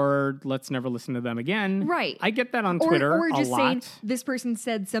 therefore let's never listen to them again. Right. I get that on Twitter or just a lot. saying this person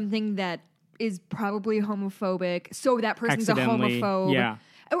said something that is probably homophobic, so that person's a homophobe. Yeah.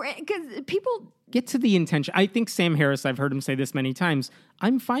 Because people... Get to the intention. I think Sam Harris, I've heard him say this many times,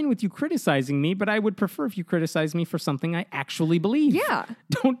 I'm fine with you criticizing me, but I would prefer if you criticize me for something I actually believe. Yeah.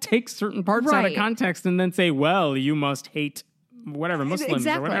 Don't take certain parts out of context and then say, well, you must hate whatever, Muslims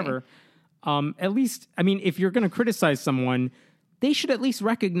or whatever. At least, I mean, if you're going to criticize someone, they should at least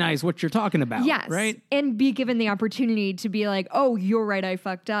recognize what you're talking about. Yes. Right? And be given the opportunity to be like, oh, you're right, I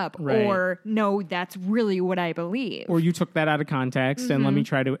fucked up. Right. Or, no, that's really what I believe. Or you took that out of context and let me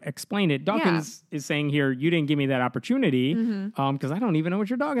try to explain it. Dawkins is saying here, you didn't give me that opportunity because I don't even know what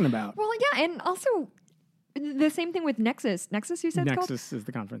you're talking about. Well, yeah, and also the same thing with Nexus. Nexus, you said it's called? Nexus is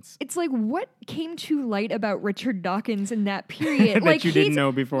the conference. It's like, what came to light about Richard Dawkins in that period? that like you didn't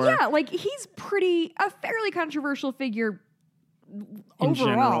know before. Yeah, like he's a fairly controversial figure In overall.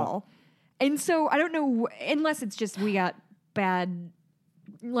 general. And so I don't know, unless it's just we got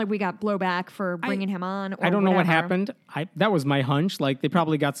blowback for bringing him on. Or I don't know what whatever. happened. That was my hunch. Like, they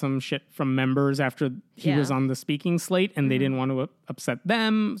probably got some shit from members after he was on the speaking slate and they didn't want to upset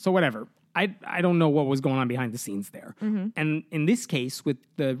them. So whatever. I don't know what was going on behind the scenes there. And in this case, with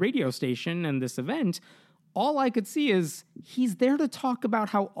the radio station and this event, all I could see is he's there to talk about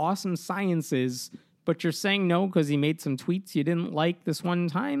how awesome science is, but you're saying no because he made some tweets you didn't like this one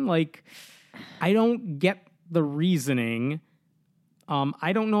time? Like, I don't get the reasoning.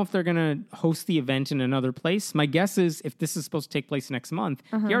 I don't know if they're going to host the event in another place. My guess is if this is supposed to take place next month,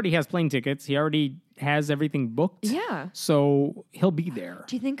 he already has plane tickets. He already has everything booked. Yeah. So he'll be there.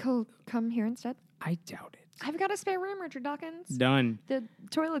 Do you think he'll come here instead? I doubt it. I've got a spare room, Richard Dawkins. Done. The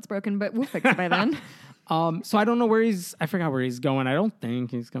toilet's broken, but we'll fix it by then. So I don't know where I forgot where he's going. I don't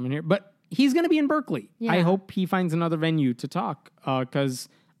think he's coming here, but he's going to be in Berkeley. Yeah. I hope he finds another venue to talk because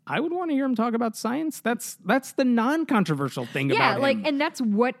I would want to hear him talk about science. That's the non-controversial thing about him. Yeah, and that's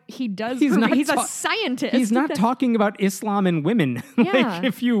what he does. He's a scientist. He's not talking about Islam and women. Yeah. Like,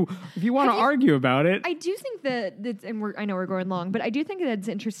 if you want to argue about it. I do think that, I know we're going long, but I do think that it's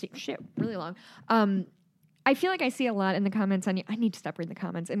interesting. Shit, really long. I feel like I see a lot in the comments on you. I need to stop reading the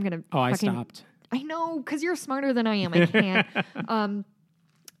comments. I'm gonna. I stopped. I know, because you're smarter than I am. I can't.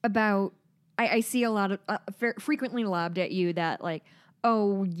 I see a lot of frequently lobbed at you that like,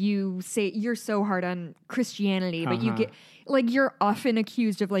 oh, you say you're so hard on Christianity, but you get like you're often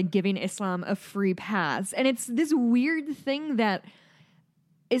accused of like giving Islam a free pass, and it's this weird thing that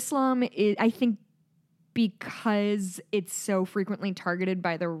Islam is. I think because it's so frequently targeted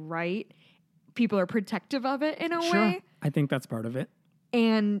by the right, people are protective of it in a way. I think that's part of it.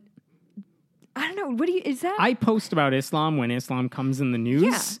 And I don't know. Is that? I post about Islam when Islam comes in the news.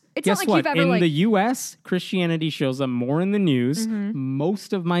 Yeah. It's Guess not like what? you've ever, in like- the U.S., Christianity shows up more in the news.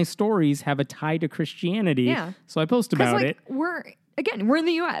 Most of my stories have a tie to Christianity. Yeah. So I post about it. We're in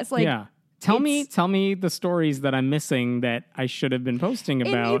the U.S. Like, yeah. Tell me the stories that I'm missing that I should have been posting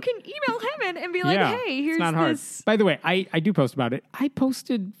about. and you can email him and be like, hey, here's it's not hard. this. By the way, I do post about it. I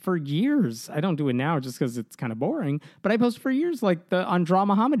posted for years. I don't do it now just because it's kind of boring, but I posted for years, like the Andra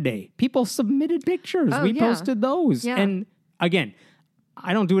Muhammad Day. People submitted pictures. We posted those. Yeah. And again,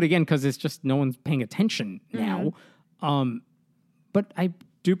 I don't do it again because it's just no one's paying attention now. But I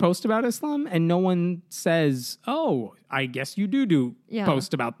do post about Islam, and no one says, oh, I guess you do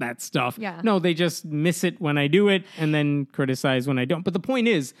post about that stuff. Yeah. No, they just miss it when I do it and then criticize when I don't. But the point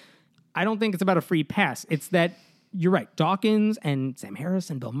is, I don't think it's about a free pass. It's that, you're right, Dawkins and Sam Harris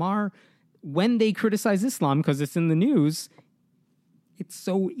and Bill Maher, when they criticize Islam, because it's in the news, it's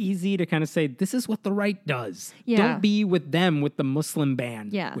so easy to kind of say, this is what the right does. Yeah. Don't be with them with the Muslim ban,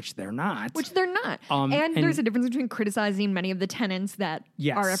 Yeah. which they're not. And there's a difference between criticizing many of the tenets that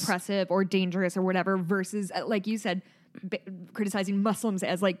are oppressive or dangerous or whatever versus, like you said, criticizing Muslims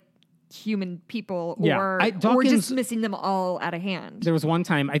as like human people or dismissing them all out of hand. There was one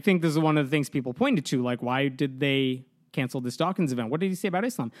time, I think this is one of the things people pointed to, like, why did they cancel this Dawkins event? What did he say about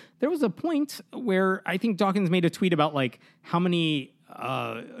Islam? There was a point where I think Dawkins made a tweet about like how many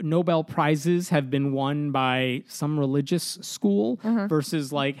Nobel Prizes have been won by some religious school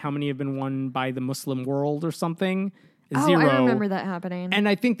versus like how many have been won by the Muslim world or something. Zero. I remember that happening. And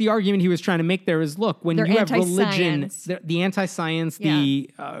I think the argument he was trying to make there is, look, when They're you have religion, anti-science. the anti-science, the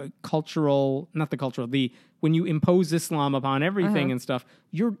cultural, not the cultural, when you impose Islam upon everything and stuff,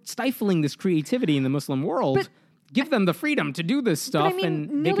 you're stifling this creativity in the Muslim world. But give them the freedom to do this stuff. But I mean,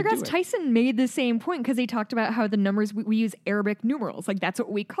 and Neil they could do deGrasse it. Tyson made the same point because he talked about how the numbers, we use Arabic numerals. Like, that's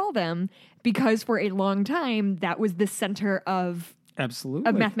what we call them because for a long time, that was the center of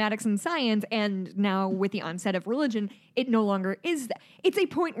Absolutely. mathematics and science. And now with the onset of religion, it no longer is that. It's a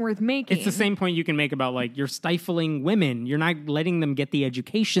point worth making. It's the same point you can make about, like, you're stifling women. You're not letting them get the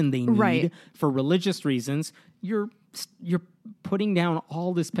education they need for religious reasons. You're putting down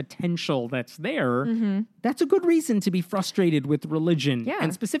all this potential that's there. Mm-hmm. That's a good reason to be frustrated with religion,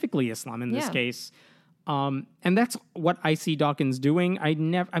 and specifically Islam in this Yeah. case. And that's what I see Dawkins doing.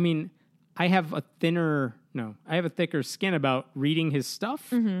 I have a thinner No. I have a thicker skin about reading his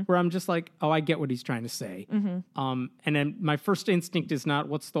stuff where I'm just like, oh, I get what he's trying to say. And then my first instinct is not,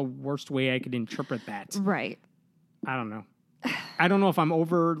 what's the worst way I could interpret that? Right. I don't know. I don't know if I'm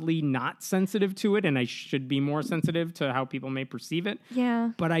overly not sensitive to it and I should be more sensitive to how people may perceive it.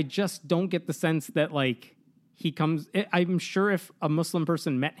 Yeah. But I just don't get the sense that, like, he comes... I'm sure if a Muslim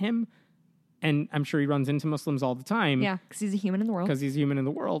person met him, and I'm sure he runs into Muslims all the time. Yeah, because he's a human in the world. Because he's a human in the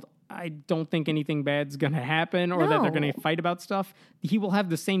world. I don't think anything bad's going to happen or that they're going to fight about stuff. He will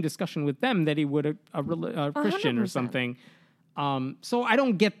have the same discussion with them that he would a Christian 100%. Or something. So I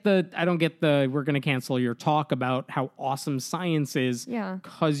don't get the we're going to cancel your talk about how awesome science is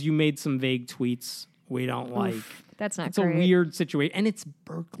because you made some vague tweets we don't like. That's not It's great. a weird situation. And it's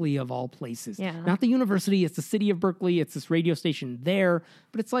Berkeley of all places. Yeah. Not the university. It's the city of Berkeley. It's this radio station there.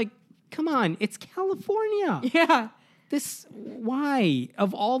 But it's like, come on, it's California. Yeah. Why?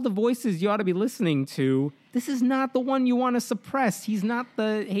 Of all the voices you ought to be listening to, this is not the one you want to suppress. He's not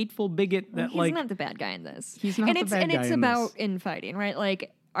the hateful bigot that, he's not the bad guy in this. He's not the bad guy in this. And it's about infighting, right?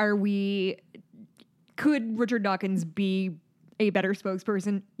 Like, could Richard Dawkins be a better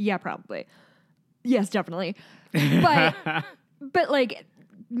spokesperson? Yeah, probably. Yes, definitely. But, like,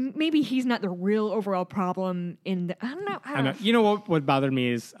 maybe he's not the real overall problem in the, I don't know. You know what bothered me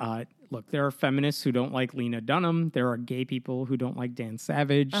is, look, there are feminists who don't like Lena Dunham. There are gay people who don't like Dan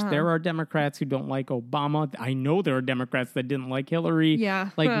Savage. There are Democrats who don't like Obama. I know there are Democrats that didn't like Hillary. Yeah.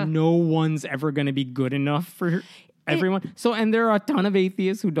 Like, no one's ever going to be good enough for everyone. And there are a ton of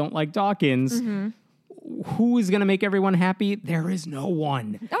atheists who don't like Dawkins. Who is going to make everyone happy? There is no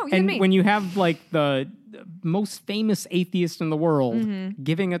one. Oh, and me. When you have, like, the most famous atheist in the world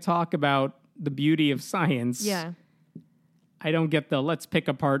giving a talk about the beauty of science, I don't get the let's pick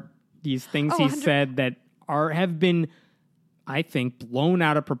apart these things he said that have been, I think, blown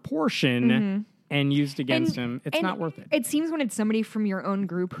out of proportion and used against him. It's not worth it. It seems when it's somebody from your own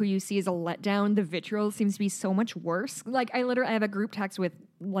group who you see as a letdown, the vitriol seems to be so much worse. Like, I have a group text with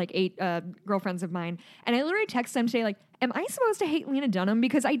like 8 girlfriends of mine, and I literally text them today, like, am I supposed to hate Lena Dunham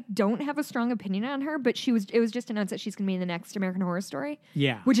because I don't have a strong opinion on her, but it was just announced that she's going to be in the next American Horror Story.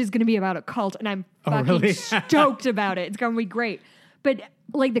 Yeah. Which is going to be about a cult, and I'm fucking stoked about it. It's going to be great. But,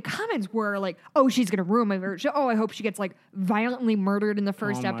 like, the comments were like, oh, she's going to ruin my favorite show. Oh, I hope she gets, like, violently murdered in the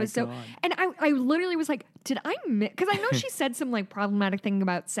first episode. God. And I literally was like, did I miss? Because I know she said some, like, problematic thing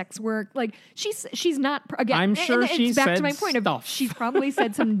about sex work. Like, she's not, again, I'm sure it's back to my point stuff. of she's probably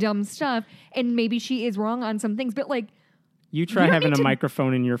said some dumb stuff, and maybe she is wrong on some things. But, like, you try having a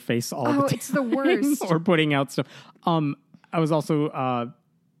microphone in your face all the time. Oh, it's the worst. Or putting out stuff. I was also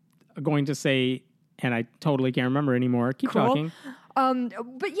going to say, and I totally can't remember anymore. Keep talking.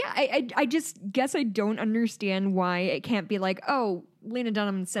 But yeah, I just guess I don't understand why it can't be like, oh, Lena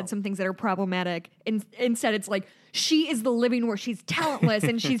Dunham said some things that are problematic. Instead, it's like, she is the living where she's talentless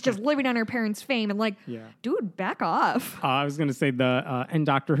and she's just living on her parents' fame. And like, dude, back off. I was going to say and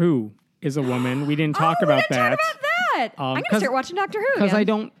Doctor Who is a woman. We didn't talk about that. I'm going to start watching Doctor Who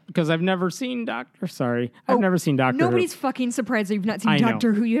because I've never seen I've never seen Doctor Who. Nobody's fucking surprised that you've not seen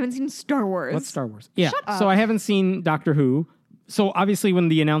Doctor Who. You haven't seen Star Wars. What's Star Wars? Yeah. Shut up. So I haven't seen Doctor Who. So obviously when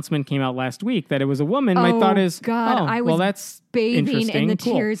the announcement came out last week that it was a woman, my thought is, I was that's bathing in the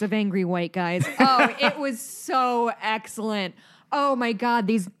cool. tears of angry white guys. Oh, it was so excellent. Oh my God,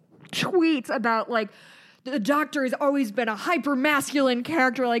 these tweets about like, the Doctor has always been a hyper masculine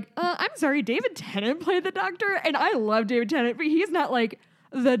character. Like, I'm sorry, David Tennant played the Doctor, and I love David Tennant, but he's not like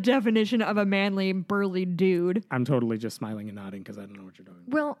the definition of a manly, burly dude. I'm totally just smiling and nodding because I don't know what you're doing.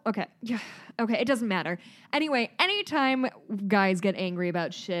 Well, okay. Yeah. Okay, it doesn't matter. Anyway, anytime guys get angry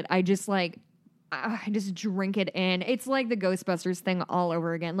about shit, I just drink it in. It's like the Ghostbusters thing all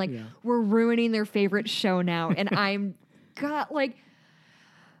over again. Like, we're ruining their favorite show now, and oh God,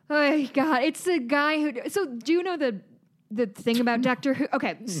 it's the guy who. So, do you know the thing about Doctor Who?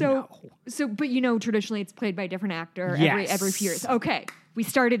 Okay, but you know, traditionally it's played by a different actor every few years. Okay, we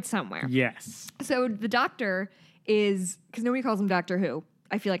started somewhere. Yes. So the Doctor is, because nobody calls him Doctor Who.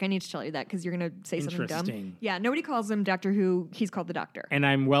 I feel like I need to tell you that because you're going to say something dumb. Yeah, nobody calls him Doctor Who. He's called the Doctor. And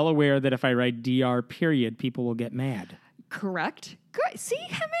I'm well aware that if I write DR period, people will get mad. Correct. Good. See,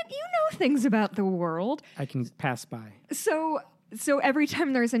 Hemant, you know things about the world. I can pass by. So every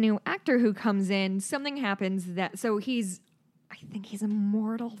time there's a new actor who comes in, something happens I think he's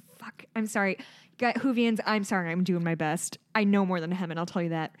immortal. Fuck. I'm sorry. Whovians, I'm sorry. I'm doing my best. I know more than him, and I'll tell you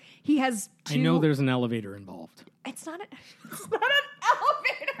that. He has two... I know there's an elevator involved. It's not an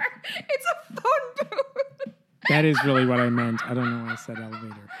elevator. It's a phone booth. That is really what I meant. I don't know why I said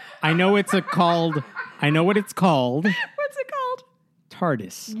elevator. I know what it's called. What's it called?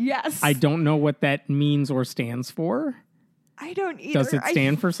 TARDIS. Yes. I don't know what that means or stands for. I don't either. Does it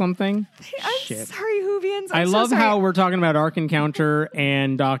stand for something? I'm Shit. sorry, Whovians. I so love sorry. how we're talking about Ark Encounter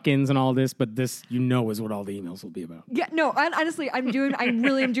and Dawkins and all this, but this, is what all the emails will be about. Yeah, no, honestly, I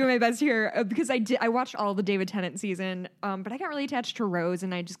really am doing my best here because I watched all the David Tennant season, but I got really attached to Rose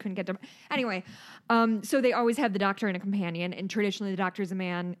and I just couldn't get to. Anyway, so they always have the Doctor and a companion, and traditionally the Doctor is a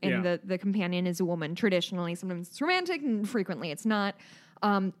man and the companion is a woman. Traditionally, sometimes it's romantic and frequently it's not.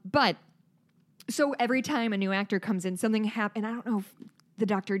 But so every time a new actor comes in, something happens. I don't know if the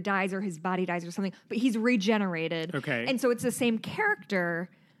Doctor dies or his body dies or something, but he's regenerated. Okay, and so it's the same character.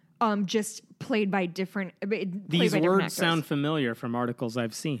 Just played by different. These words sound familiar from articles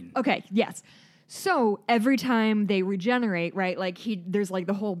I've seen. Okay, yes. So every time they regenerate, right? Like there's like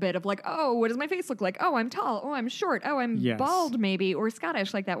the whole bit of like, oh, what does my face look like? Oh, I'm tall. Oh, I'm short. Oh, I'm bald, maybe, or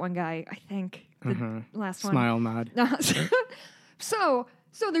Scottish, like that one guy. I think the last one. Smile nod.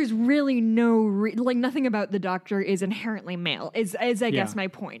 So there's really nothing about the Doctor is inherently male. Is I guess my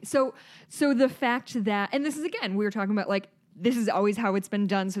point. So the fact that, and this is again, we were talking about like, this is always how it's been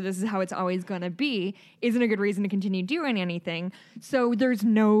done, so this is how it's always going to be, isn't a good reason to continue doing anything. So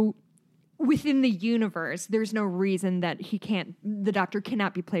within the universe, there's no reason that the Doctor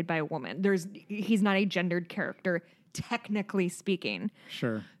cannot be played by a woman. He's not a gendered character, technically speaking.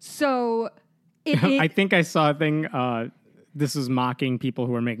 Sure. So I think I saw a thing, this is mocking people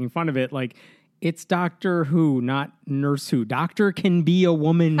who are making fun of it, like, it's Doctor Who, not Nurse Who. Doctor can be a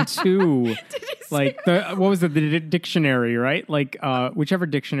woman too. Did you see like what was it? The dictionary, right? Like whichever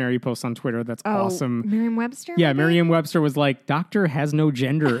dictionary you post on Twitter. That's awesome. Merriam-Webster. Yeah, Merriam-Webster was like, Doctor has no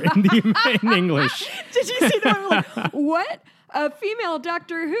gender in English. Did you see that? Like, what? Female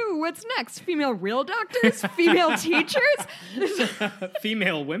Doctor Who. What's next? Female real doctors? Female teachers?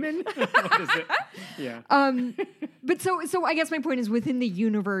 Female women? What is it? Yeah. But so I guess my point is within the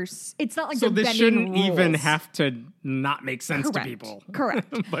universe, it's not like so they're this bending shouldn't rules. even have to not make sense Correct. to people.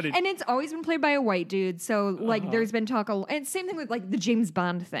 Correct. And it's always been played by a white dude. So like there's been talk, and same thing with like the James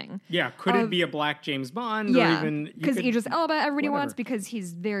Bond thing. Yeah. Could it be a black James Bond? Yeah. Or even because Idris Elba everybody whatever. wants because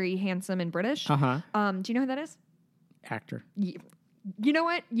he's very handsome and British. Do you know who that is? Actor. You know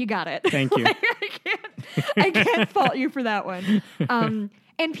what? You got it. Thank you. I can't fault you for that one.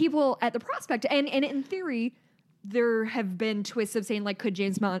 And people at the prospect, and in theory, there have been twists of saying, like, could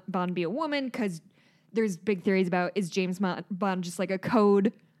James Bond be a woman? Because there's big theories about, is James Bond just like a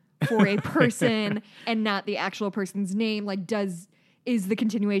code for a person and not the actual person's name? Like, is the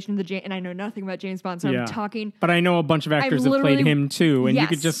continuation of and I know nothing about James Bond, so I'm talking. But I know a bunch of actors have played him too, and you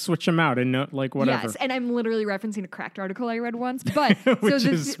could just switch them out and like whatever. Yes, and I'm literally referencing a Cracked article I read once, but which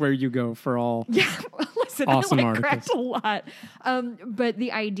is where you go for all listen, awesome I like articles. Cracked a lot. But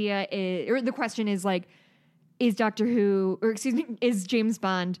the idea is, or the question is like, is Doctor Who, or excuse me, is James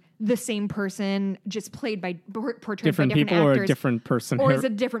Bond the same person, just played by portrayed different by different people, actors, or a different person, or is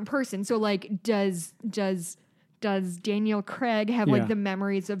it a different person? So like, does Daniel Craig have like the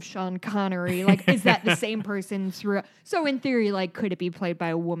memories of Sean Connery? Like, is that the same person throughout? So in theory, like, could it be played by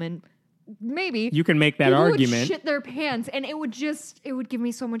a woman? Maybe. You can make that People argument. would shit their pants, and it would give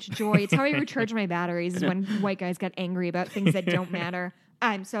me so much joy. It's how I recharge my batteries, is when white guys get angry about things that don't matter.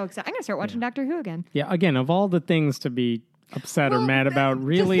 I'm so excited. I'm going to start watching Doctor Who again. Yeah, again, of all the things to be upset or mad about,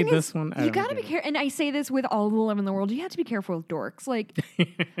 really, this one? You got to be careful. And I say this with all the love in the world. You have to be careful with dorks. Like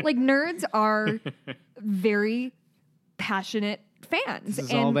nerds are very passionate fans. This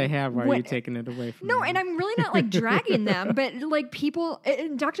is all they have. Why are you taking it away from them? No, and I'm really not like dragging them, but like people,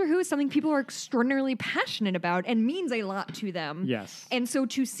 Doctor Who is something people are extraordinarily passionate about and means a lot to them. Yes. And so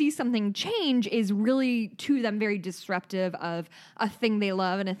to see something change is really to them very disruptive of a thing they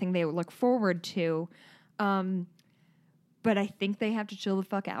love and a thing they look forward to. But I think they have to chill the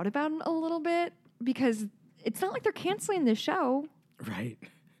fuck out about it a little bit, because it's not like they're canceling the show. Right.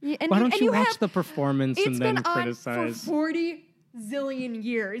 Yeah, and why don't you watch the performance and then criticize? It's been on for 40 zillion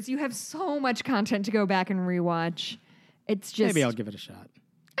years. You have so much content to go back and rewatch. It's just... Maybe I'll give it a shot.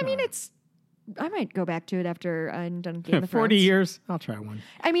 I mean, I might go back to it after I'm done Game of Thrones. 40 years? I'll try one.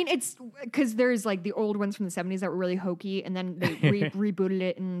 I mean, it's... Because there's like the old ones from the 70s that were really hokey, and then they rebooted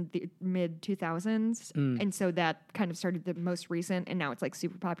it in the mid-2000s. And so that kind of started the most recent, and now it's like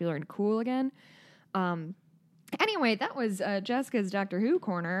super popular and cool again. Anyway, that was Jessica's Doctor Who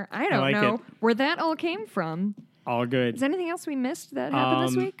corner. I don't know where that all came from. All good. Is there anything else we missed that happened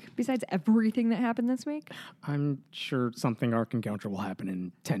this week, besides everything that happened this week? I'm sure something Ark Encounter will happen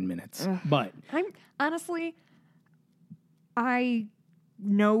in 10 minutes. But I'm honestly, I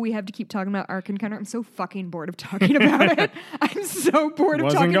know we have to keep talking about Ark Encounter. I'm so fucking bored of talking about it. I'm so bored of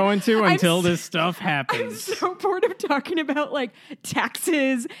talking. Wasn't going to until this stuff happens. I'm so bored of talking about like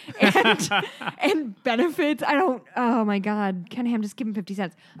taxes and and benefits. I don't. Oh my God, Ken Ham, just give him 50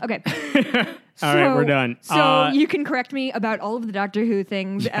 cents. Okay. All right, we're done. So you can correct me about all of the Doctor Who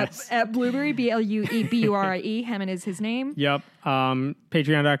things at Blueberry, BLUEBURIE. Hammond is his name. Yep.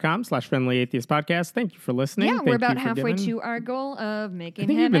 Patreon.com/Friendly Atheist Podcast. Thank you for listening. Yeah, we're about halfway to our goal of making. I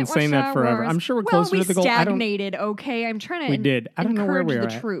think you've been saying that forever. I'm sure we're closer to the goal. We stagnated. Okay, I'm trying to. We did. I don't know where we are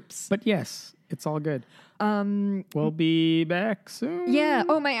the troops. But yes, it's all good. We'll be back soon. Yeah.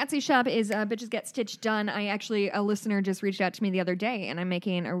 Oh, my Etsy shop is Bitches Get Stitch Done. A listener just reached out to me the other day, and I'm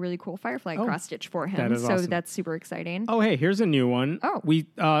making a really cool Firefly cross stitch for him. That is awesome. That's super exciting. Oh, hey, here's a new one. Oh. We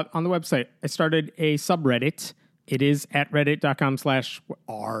on the website, I started a subreddit. It is at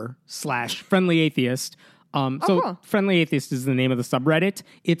reddit.com/r/friendly atheist. Cool. Friendly Atheist is the name of the subreddit.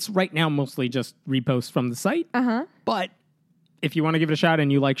 It's right now mostly just reposts from the site. But if you want to give it a shot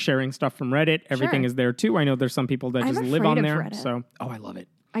and you like sharing stuff from Reddit, everything is there too. I know there's some people that just live on there. Reddit. So, I love it.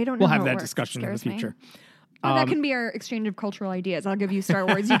 I don't know. We'll have that discussion in the future. That can be our exchange of cultural ideas. I'll give you Star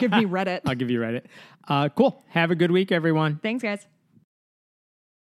Wars. You give me Reddit. I'll give you Reddit. Cool. Have a good week, everyone. Thanks, guys.